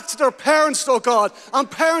brought back to their parents, Lord God, and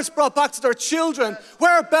parents brought back to their children.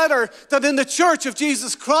 Where better than in the church of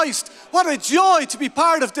Jesus Christ? What a joy to be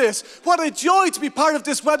part of this. What a joy to be part of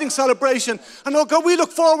this wedding celebration. And Lord God, we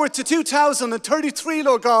look forward to 2033,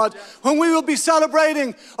 Lord God, when we will be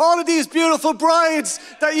celebrating all of these beautiful brides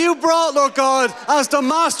that you brought, Lord God, as the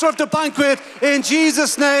master of the banquet. In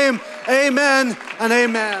Jesus' name, amen and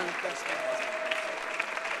amen.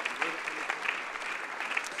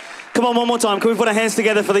 Come on, one more time. Can we put our hands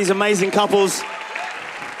together for these amazing couples?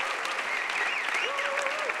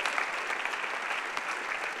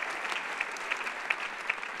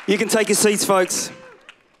 You can take your seats, folks.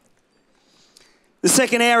 The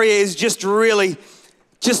second area is just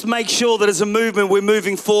make sure that as a movement we're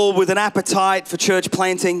moving forward with an appetite for church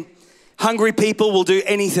planting. Hungry people will do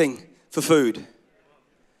anything for food.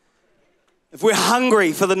 If we're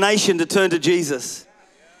hungry for the nation to turn to Jesus,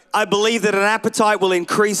 I believe that an appetite will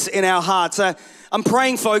increase in our hearts. I'm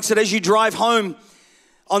praying, folks, that as you drive home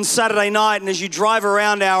on Saturday night and as you drive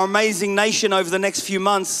around our amazing nation over the next few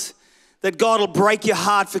months, that God will break your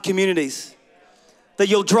heart for communities. That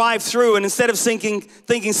you'll drive through and instead of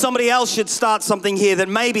thinking somebody else should start something here, that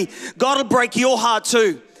maybe God will break your heart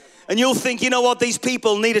too. And you'll think, you know what, these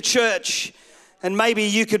people need a church. And maybe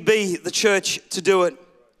you could be the church to do it.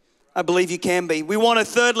 I believe you can be. We want to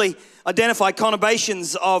thirdly identify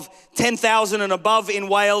conurbations of 10,000 and above in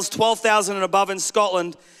Wales, 12,000 and above in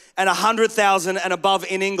Scotland, and 100,000 and above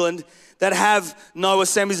in England that have no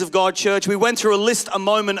Assemblies of God church. We went through a list a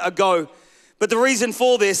moment ago, but the reason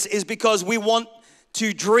for this is because we want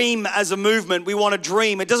to dream as a movement. We want to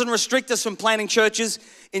dream. It doesn't restrict us from planting churches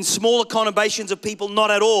in smaller conurbations of people, not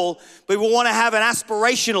at all, but we want to have an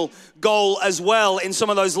aspirational goal as well in some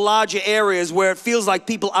of those larger areas where it feels like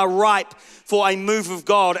people are ripe for a move of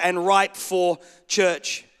God and ripe for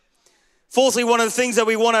church. Fourthly, one of the things that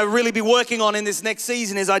we want to really be working on in this next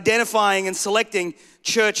season is identifying and selecting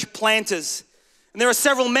church planters. And there are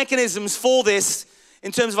several mechanisms for this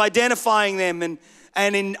in terms of identifying them.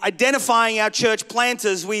 And in identifying our church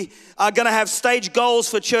planters, we are going to have stage goals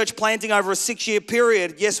for church planting over a 6-year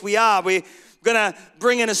period. Yes, we are. We're going to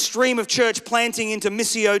bring in a stream of church planting into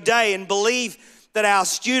Missio Day and believe that our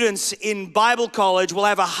students in Bible college will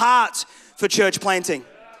have a heart for church planting.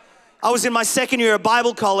 I was in my second year of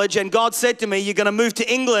Bible college and God said to me, you're going to move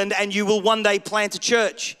to England and you will one day plant a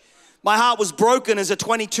church. My heart was broken as a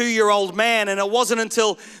 22-year-old man, and it wasn't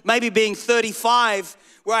until maybe being 35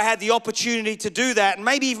 where I had the opportunity to do that, and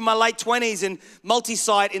maybe even my late 20s in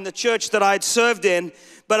multi-site in the church that I had served in,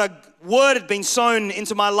 but a word had been sown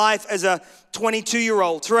into my life as a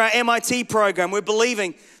 22-year-old. Through our MIT program, we're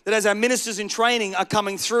believing that as our ministers in training are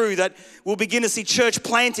coming through, that we'll begin to see church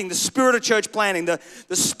planting, the spirit of church planting, the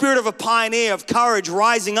spirit of a pioneer, of courage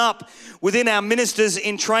rising up within our ministers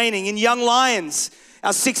in training, in young lions,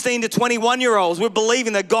 our 16 to 21-year-olds. We're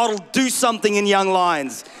believing that God will do something in young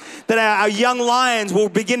lions, that our young lions will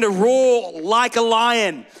begin to roar like a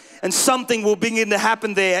lion, and something will begin to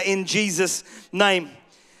happen there in Jesus' name.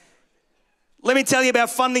 Let me tell you about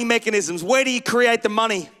funding mechanisms. Where do you create the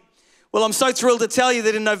money? Well, I'm so thrilled to tell you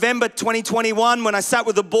that in November 2021, when I sat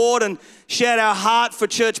with the board and shared our heart for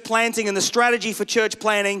church planting and the strategy for church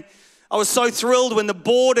planting, I was so thrilled when the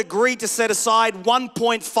board agreed to set aside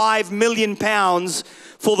 £1.5 million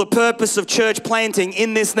for the purpose of church planting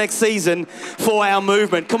in this next season for our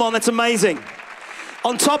movement. Come on, that's amazing.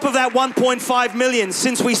 On top of that 1.5 million,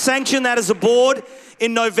 since we sanctioned that as a board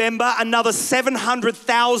in November, another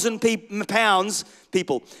 700,000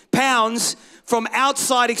 pounds from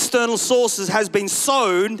outside external sources has been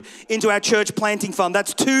sown into our church planting fund.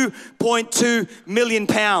 That's 2.2 million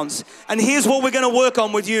pounds. And here's what we're going to work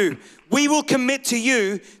on with you. We will commit to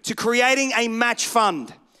you to creating a match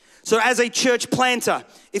fund. So as a church planter,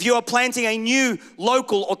 if you are planting a new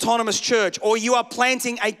local autonomous church, or you are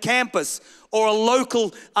planting a campus or a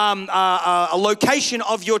local a location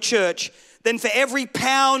of your church, then for every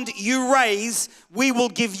pound you raise, we will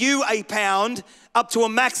give you a pound up to a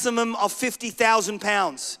maximum of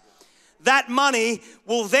 £50,000. That money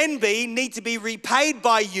will then need to be repaid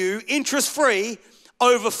by you interest-free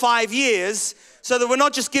over 5 years, so that we're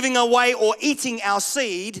not just giving away or eating our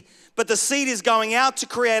seed, but the seed is going out to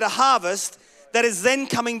create a harvest that is then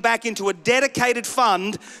coming back into a dedicated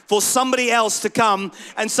fund for somebody else to come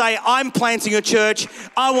and say, I'm planting a church,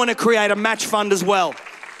 I want to create a match fund as well.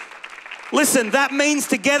 Listen, that means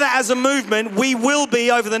together as a movement, we will be,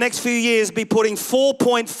 over the next few years, be putting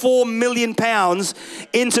 £4.4 million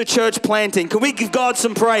into church planting. Can we give God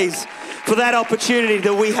some praise for that opportunity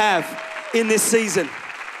that we have in this season?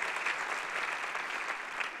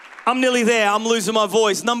 I'm nearly there. I'm losing my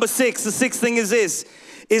voice. Number 6, the sixth thing is this,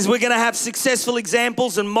 is we're going to have successful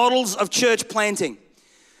examples and models of church planting.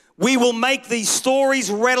 We will make these stories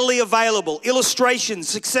readily available, illustrations,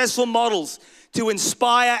 successful models to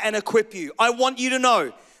inspire and equip you. I want you to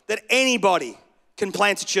know that anybody can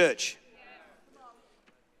plant a church.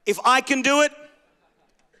 If I can do it,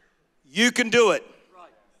 you can do it.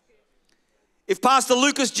 If Pastor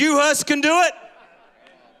Lucas Dewhurst can do it,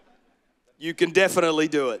 you can definitely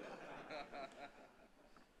do it.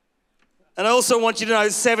 And I also want you to know,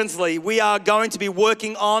 seventhly, we are going to be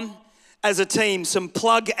working on, as a team, some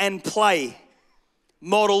plug and play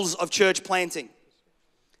models of church planting.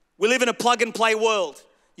 We live in a plug and play world.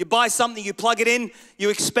 You buy something, you plug it in, you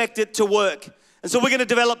expect it to work. And so we're going to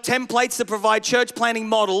develop templates that provide church planting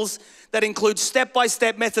models that include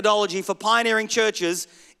step-by-step methodology for pioneering churches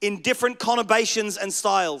in different conurbations and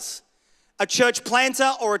styles. A church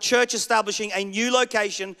planter or a church establishing a new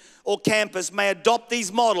location or campus may adopt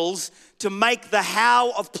these models to make the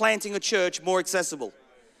how of planting a church more accessible.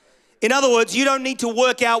 In other words, you don't need to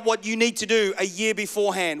work out what you need to do a year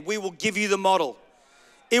beforehand. We will give you the model.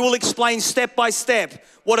 It will explain step by step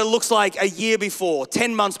what it looks like a year before,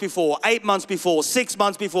 10 months before, 8 months before, 6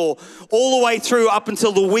 months before, all the way through up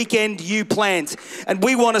until the weekend you plant. And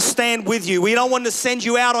we want to stand with you. We don't want to send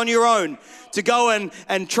you out on your own to go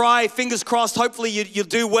and try, fingers crossed, hopefully you'll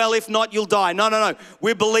do well. If not, you'll die. No.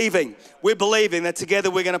 We're believing that together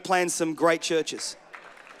we're going to plant some great churches.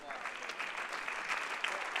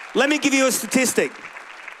 Let me give you a statistic.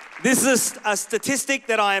 This is a statistic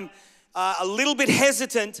that I'm a little bit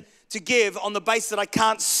hesitant to give on the basis that I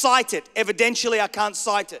can't cite it. Evidentially, I can't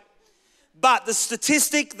cite it. But the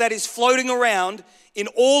statistic that is floating around in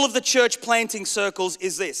all of the church planting circles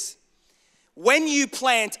is this. When you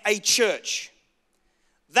plant a church,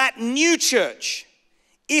 that new church,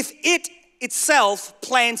 if it itself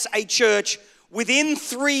plants a church within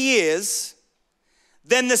 3 years,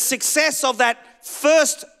 then the success of that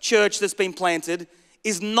first church that's been planted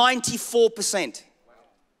is 94%.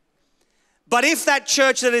 But if that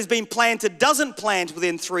church that has been planted doesn't plant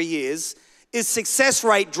within 3 years, its success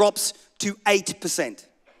rate drops to 8%.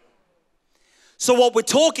 So what we're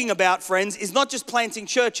talking about, friends, is not just planting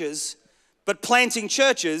churches, but planting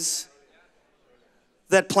churches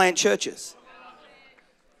that plant churches.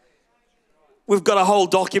 We've got a whole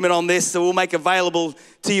document on this that we'll make available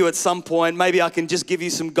to you at some point. Maybe I can just give you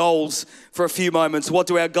some goals for a few moments. What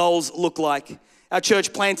do our goals look like? Our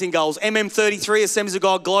church planting goals. MM33, Assemblies of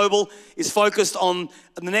God Global, is focused on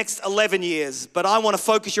the next 11 years. But I want to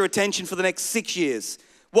focus your attention for the next 6 years.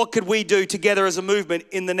 What could we do together as a movement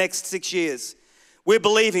in the next 6 years? We're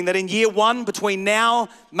believing that in year 1, between now,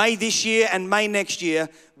 May this year and May next year,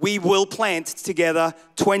 we will plant together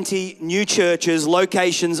 20 new churches,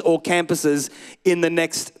 locations or campuses in the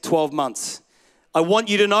next 12 months. I want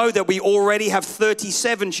you to know that we already have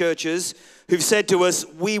 37 churches who've said to us,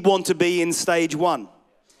 we want to be in stage 1.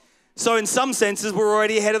 So in some senses, we're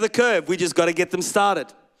already ahead of the curve. We just got to get them started.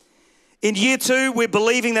 In year 2, we're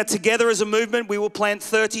believing that together as a movement, we will plant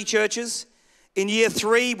 30 churches. In year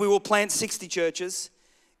 3, we will plant 60 churches.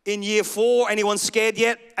 In year 4, anyone scared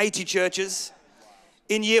yet? 80 churches.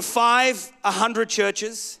 In year 5, 100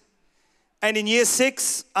 churches. And in year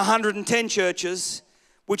 6, 110 churches,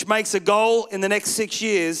 which makes a goal in the next 6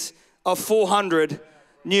 years of 400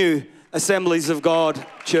 new Assemblies of God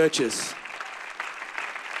churches.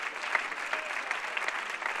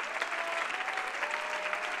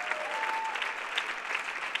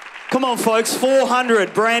 Come on, folks,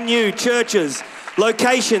 400 brand new churches,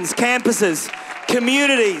 locations, campuses,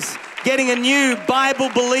 communities, getting a new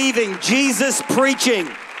Bible-believing, Jesus-preaching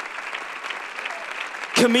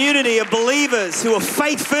community of believers who are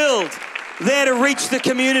faith-filled, there to reach the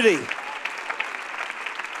community.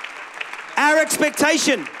 Our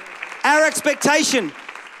expectation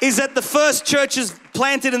is that the first churches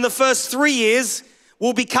planted in the first 3 years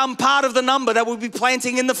will become part of the number that we'll be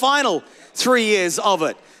planting in the final 3 years of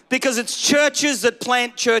it. Because it's churches that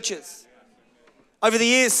plant churches. Over the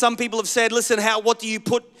years, some people have said, listen, what do you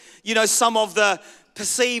put, some of the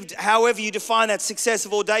perceived, however you define that, success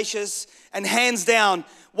of Audacious, and hands down,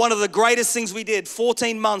 one of the greatest things we did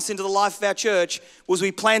 14 months into the life of our church was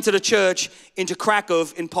we planted a church into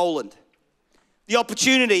Kraków in Poland. The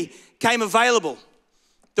opportunity came available,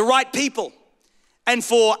 the right people. And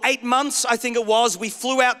for 8 months, I think it was, we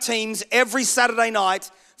flew out teams every Saturday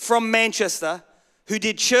night from Manchester who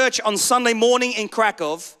did church on Sunday morning in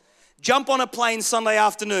Kraków, jump on a plane Sunday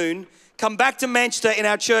afternoon, come back to Manchester in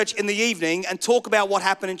our church in the evening and talk about what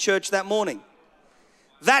happened in church that morning.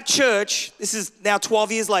 That church, this is now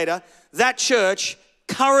 12 years later, that church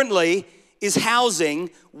currently is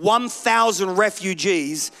housing 1,000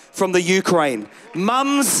 refugees from the Ukraine.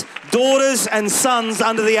 Mums, daughters, and sons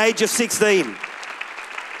under the age of 16.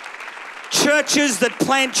 Churches that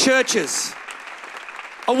plant churches.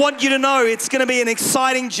 I want you to know it's going to be an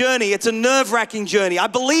exciting journey. It's a nerve-wracking journey. I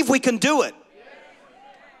believe we can do it.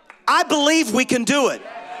 I believe we can do it.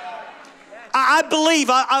 I believe,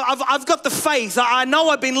 I've got the faith. I know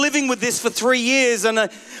I've been living with this for 3 years, and I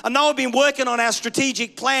know I've been working on our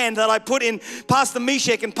strategic plan that I put in Pastor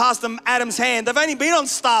Meshach and Pastor Adam's hand. They've only been on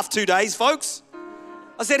staff 2 days, folks.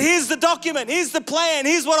 I said, here's the document, here's the plan,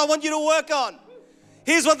 here's what I want you to work on.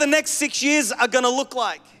 Here's what the next 6 years are going to look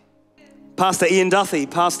like. Pastor Ian Duthie,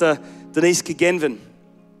 Pastor Denise Kagenvin,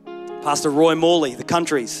 Pastor Roy Morley, the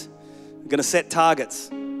countries are going to set targets.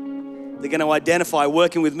 They're going to identify,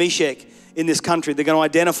 working with Meshach in this country, they're going to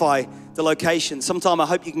identify the location. Sometime I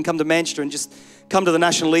hope you can come to Manchester and just come to the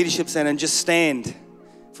National Leadership Centre and just stand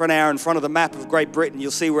for an hour in front of the map of Great Britain.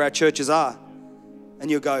 You'll see where our churches are. And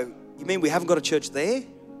you'll go, you mean we haven't got a church there?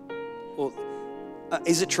 Or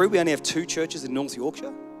is it true we only have 2 churches in North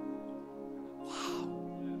Yorkshire?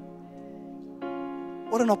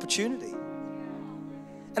 What an opportunity.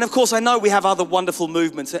 And of course, I know we have other wonderful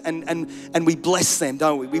movements and we bless them,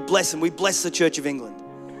 don't we? We bless them. We bless the Church of England.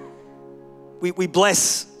 We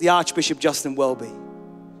bless the Archbishop Justin Welby.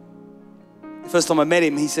 The first time I met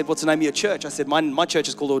him, he said, what's the name of your church? I said, my church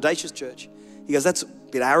is called Audacious Church. He goes, that's a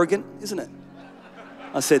bit arrogant, isn't it?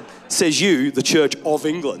 I said, says you, the Church of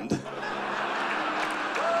England.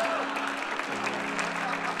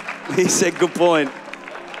 He said, good point.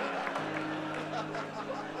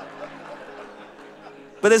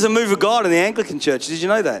 But there's a move of God in the Anglican Church. Did you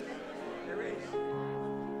know that?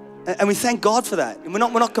 And we thank God for that. And we're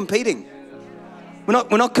not competing.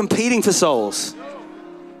 We're not competing for souls.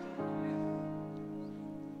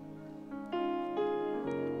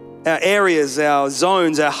 Our areas, our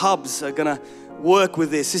zones, our hubs are going to work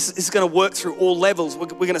with this. This is going to work through all levels. We're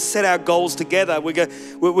going to set our goals together. We're going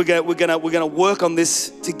to work on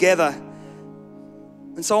this together.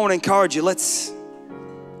 And so I want to encourage you. Let's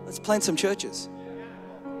plant some churches.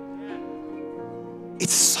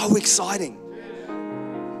 It's so exciting.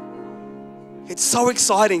 It's so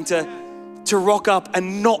exciting to rock up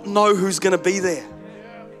and not know who's going to be there.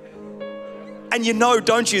 And you know,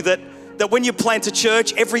 don't you, that when you plant a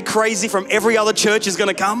church, every crazy from every other church is going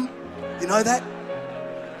to come? You know that?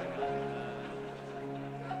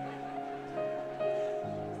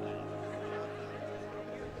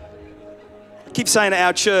 I keep saying at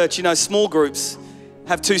our church, small groups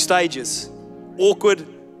have 2 stages, awkward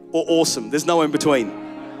or awesome. There's no in between.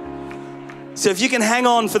 So if you can hang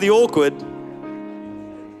on for the awkward,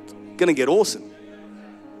 gonna get awesome.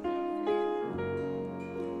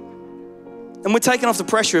 And we're taking off the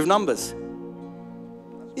pressure of numbers.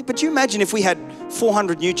 But you imagine if we had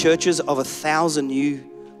 400 new churches of 1,000 new,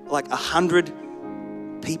 like 100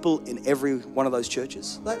 people in every one of those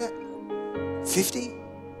churches, like that. 50?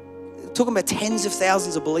 We're talking about tens of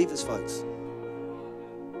thousands of believers, folks.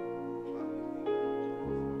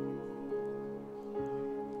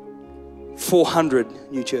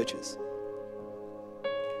 $400 new churches.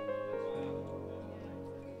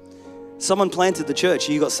 Someone planted the church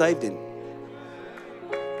you got saved in.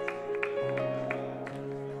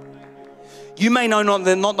 You may not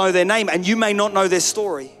know their name, and you may not know their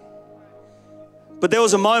story. But there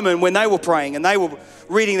was a moment when they were praying and they were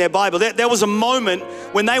reading their Bible. There was a moment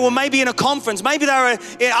when they were maybe in a conference. Maybe they were,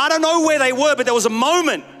 I don't know where they were, but there was a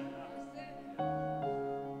moment.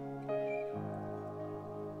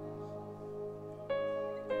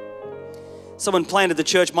 Someone planted the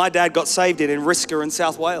church my dad got saved in Risca in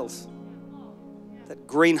South Wales. That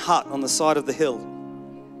green hut on the side of the hill.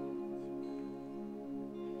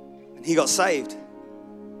 And he got saved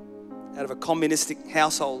out of a communistic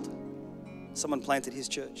household. Someone planted his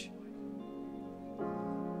church.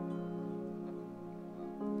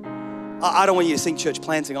 I don't want you to think church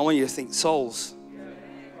planting. I want you to think souls.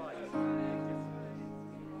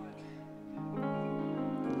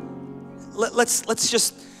 Let's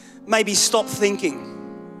just maybe stop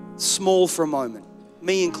thinking small for a moment,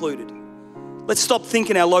 me included. Let's stop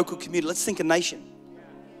thinking our local community. Let's think a nation.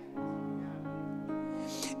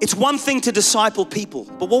 It's one thing to disciple people,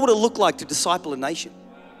 but what would it look like to disciple a nation?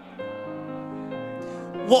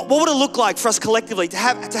 What would it look like for us collectively to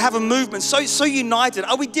have a movement so united?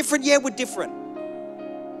 Are we different? Yeah, we're different.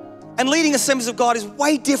 And leading Assemblies of God is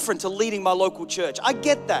way different to leading my local church. I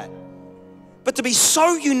get that. But to be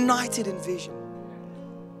so united in vision.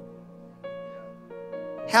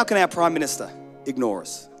 How can our Prime Minister ignore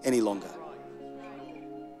us any longer?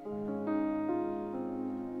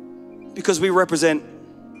 Because we represent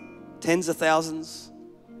tens of thousands,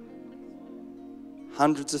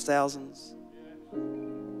 hundreds of thousands.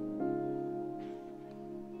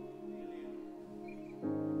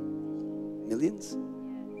 Millions?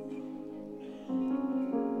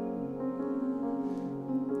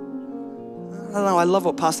 I don't know, I love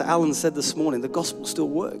what Pastor Alan said this morning. The gospel still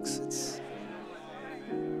works.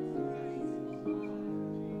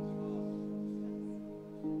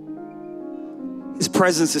 His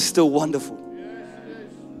presence is still wonderful.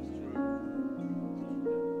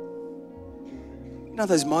 You know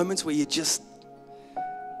those moments where you just...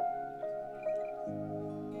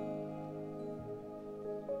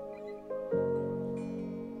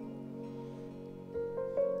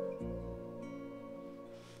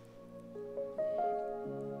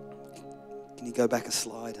 Can you go back a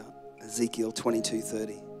slide? Ezekiel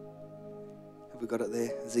 22:30. Have we got it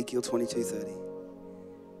there? Ezekiel 22:30.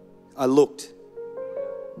 I looked.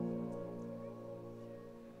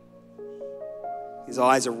 His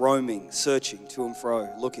eyes are roaming, searching to and fro,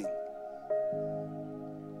 looking.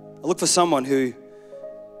 I look for someone who,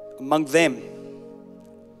 among them,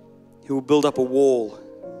 who will build up a wall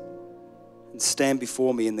and stand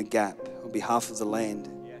before me in the gap on behalf of the land.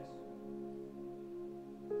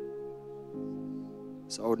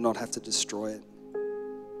 So I would not have to destroy it.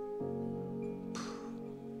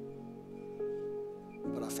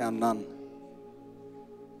 But I found none.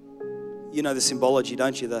 You know the symbology,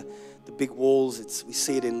 don't you? The big walls, we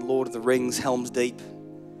see it in Lord of the Rings, Helm's Deep.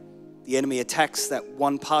 The enemy attacks that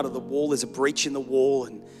one part of the wall. There's a breach in the wall,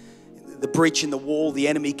 and the breach in the wall, the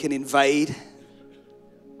enemy can invade.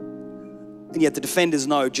 And yet the defenders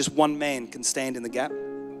know just one man can stand in the gap.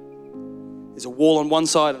 There's a wall on one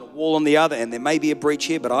side and a wall on the other, and there may be a breach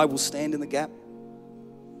here, but I will stand in the gap.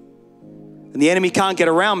 And the enemy can't get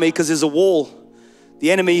around me because there's a wall.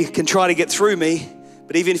 The enemy can try to get through me,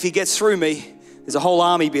 but even if he gets through me, there's a whole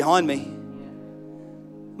army behind me.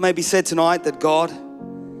 It may be said tonight that God,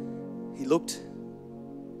 he looked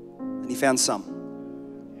and he found some.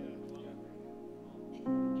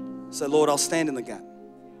 So Lord, I'll stand in the gap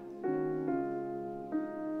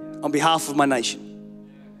on behalf of my nation,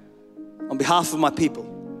 on behalf of my people,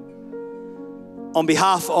 on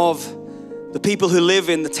behalf of the people who live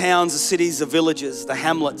in the towns, the cities, the villages, the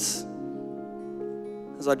hamlets.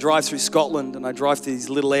 As I drive through Scotland and I drive through these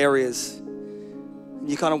little areas, and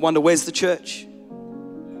you kind of wonder, where's the church?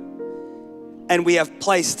 And we have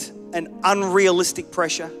placed an unrealistic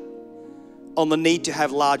pressure on the need to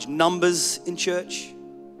have large numbers in church,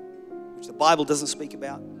 which the Bible doesn't speak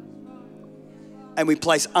about. And we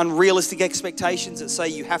place unrealistic expectations that say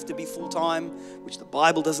you have to be full-time, which the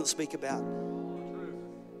Bible doesn't speak about.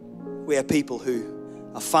 We have people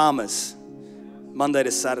who are farmers Monday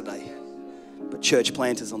to Saturday, but church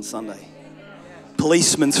planters on Sunday.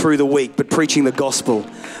 policemen through the week, but preaching the gospel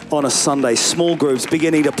on a Sunday. Small groups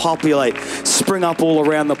beginning to populate, spring up all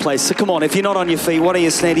around the place. So come on, if you're not on your feet, why don't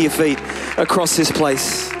you stand to your feet across this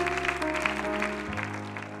place?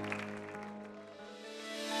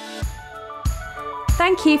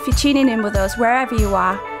 Thank you for tuning in with us wherever you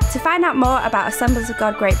are. To find out more about Assemblies of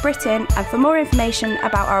God Great Britain and for more information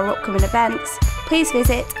about our upcoming events, please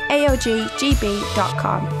visit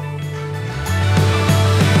aoggb.com.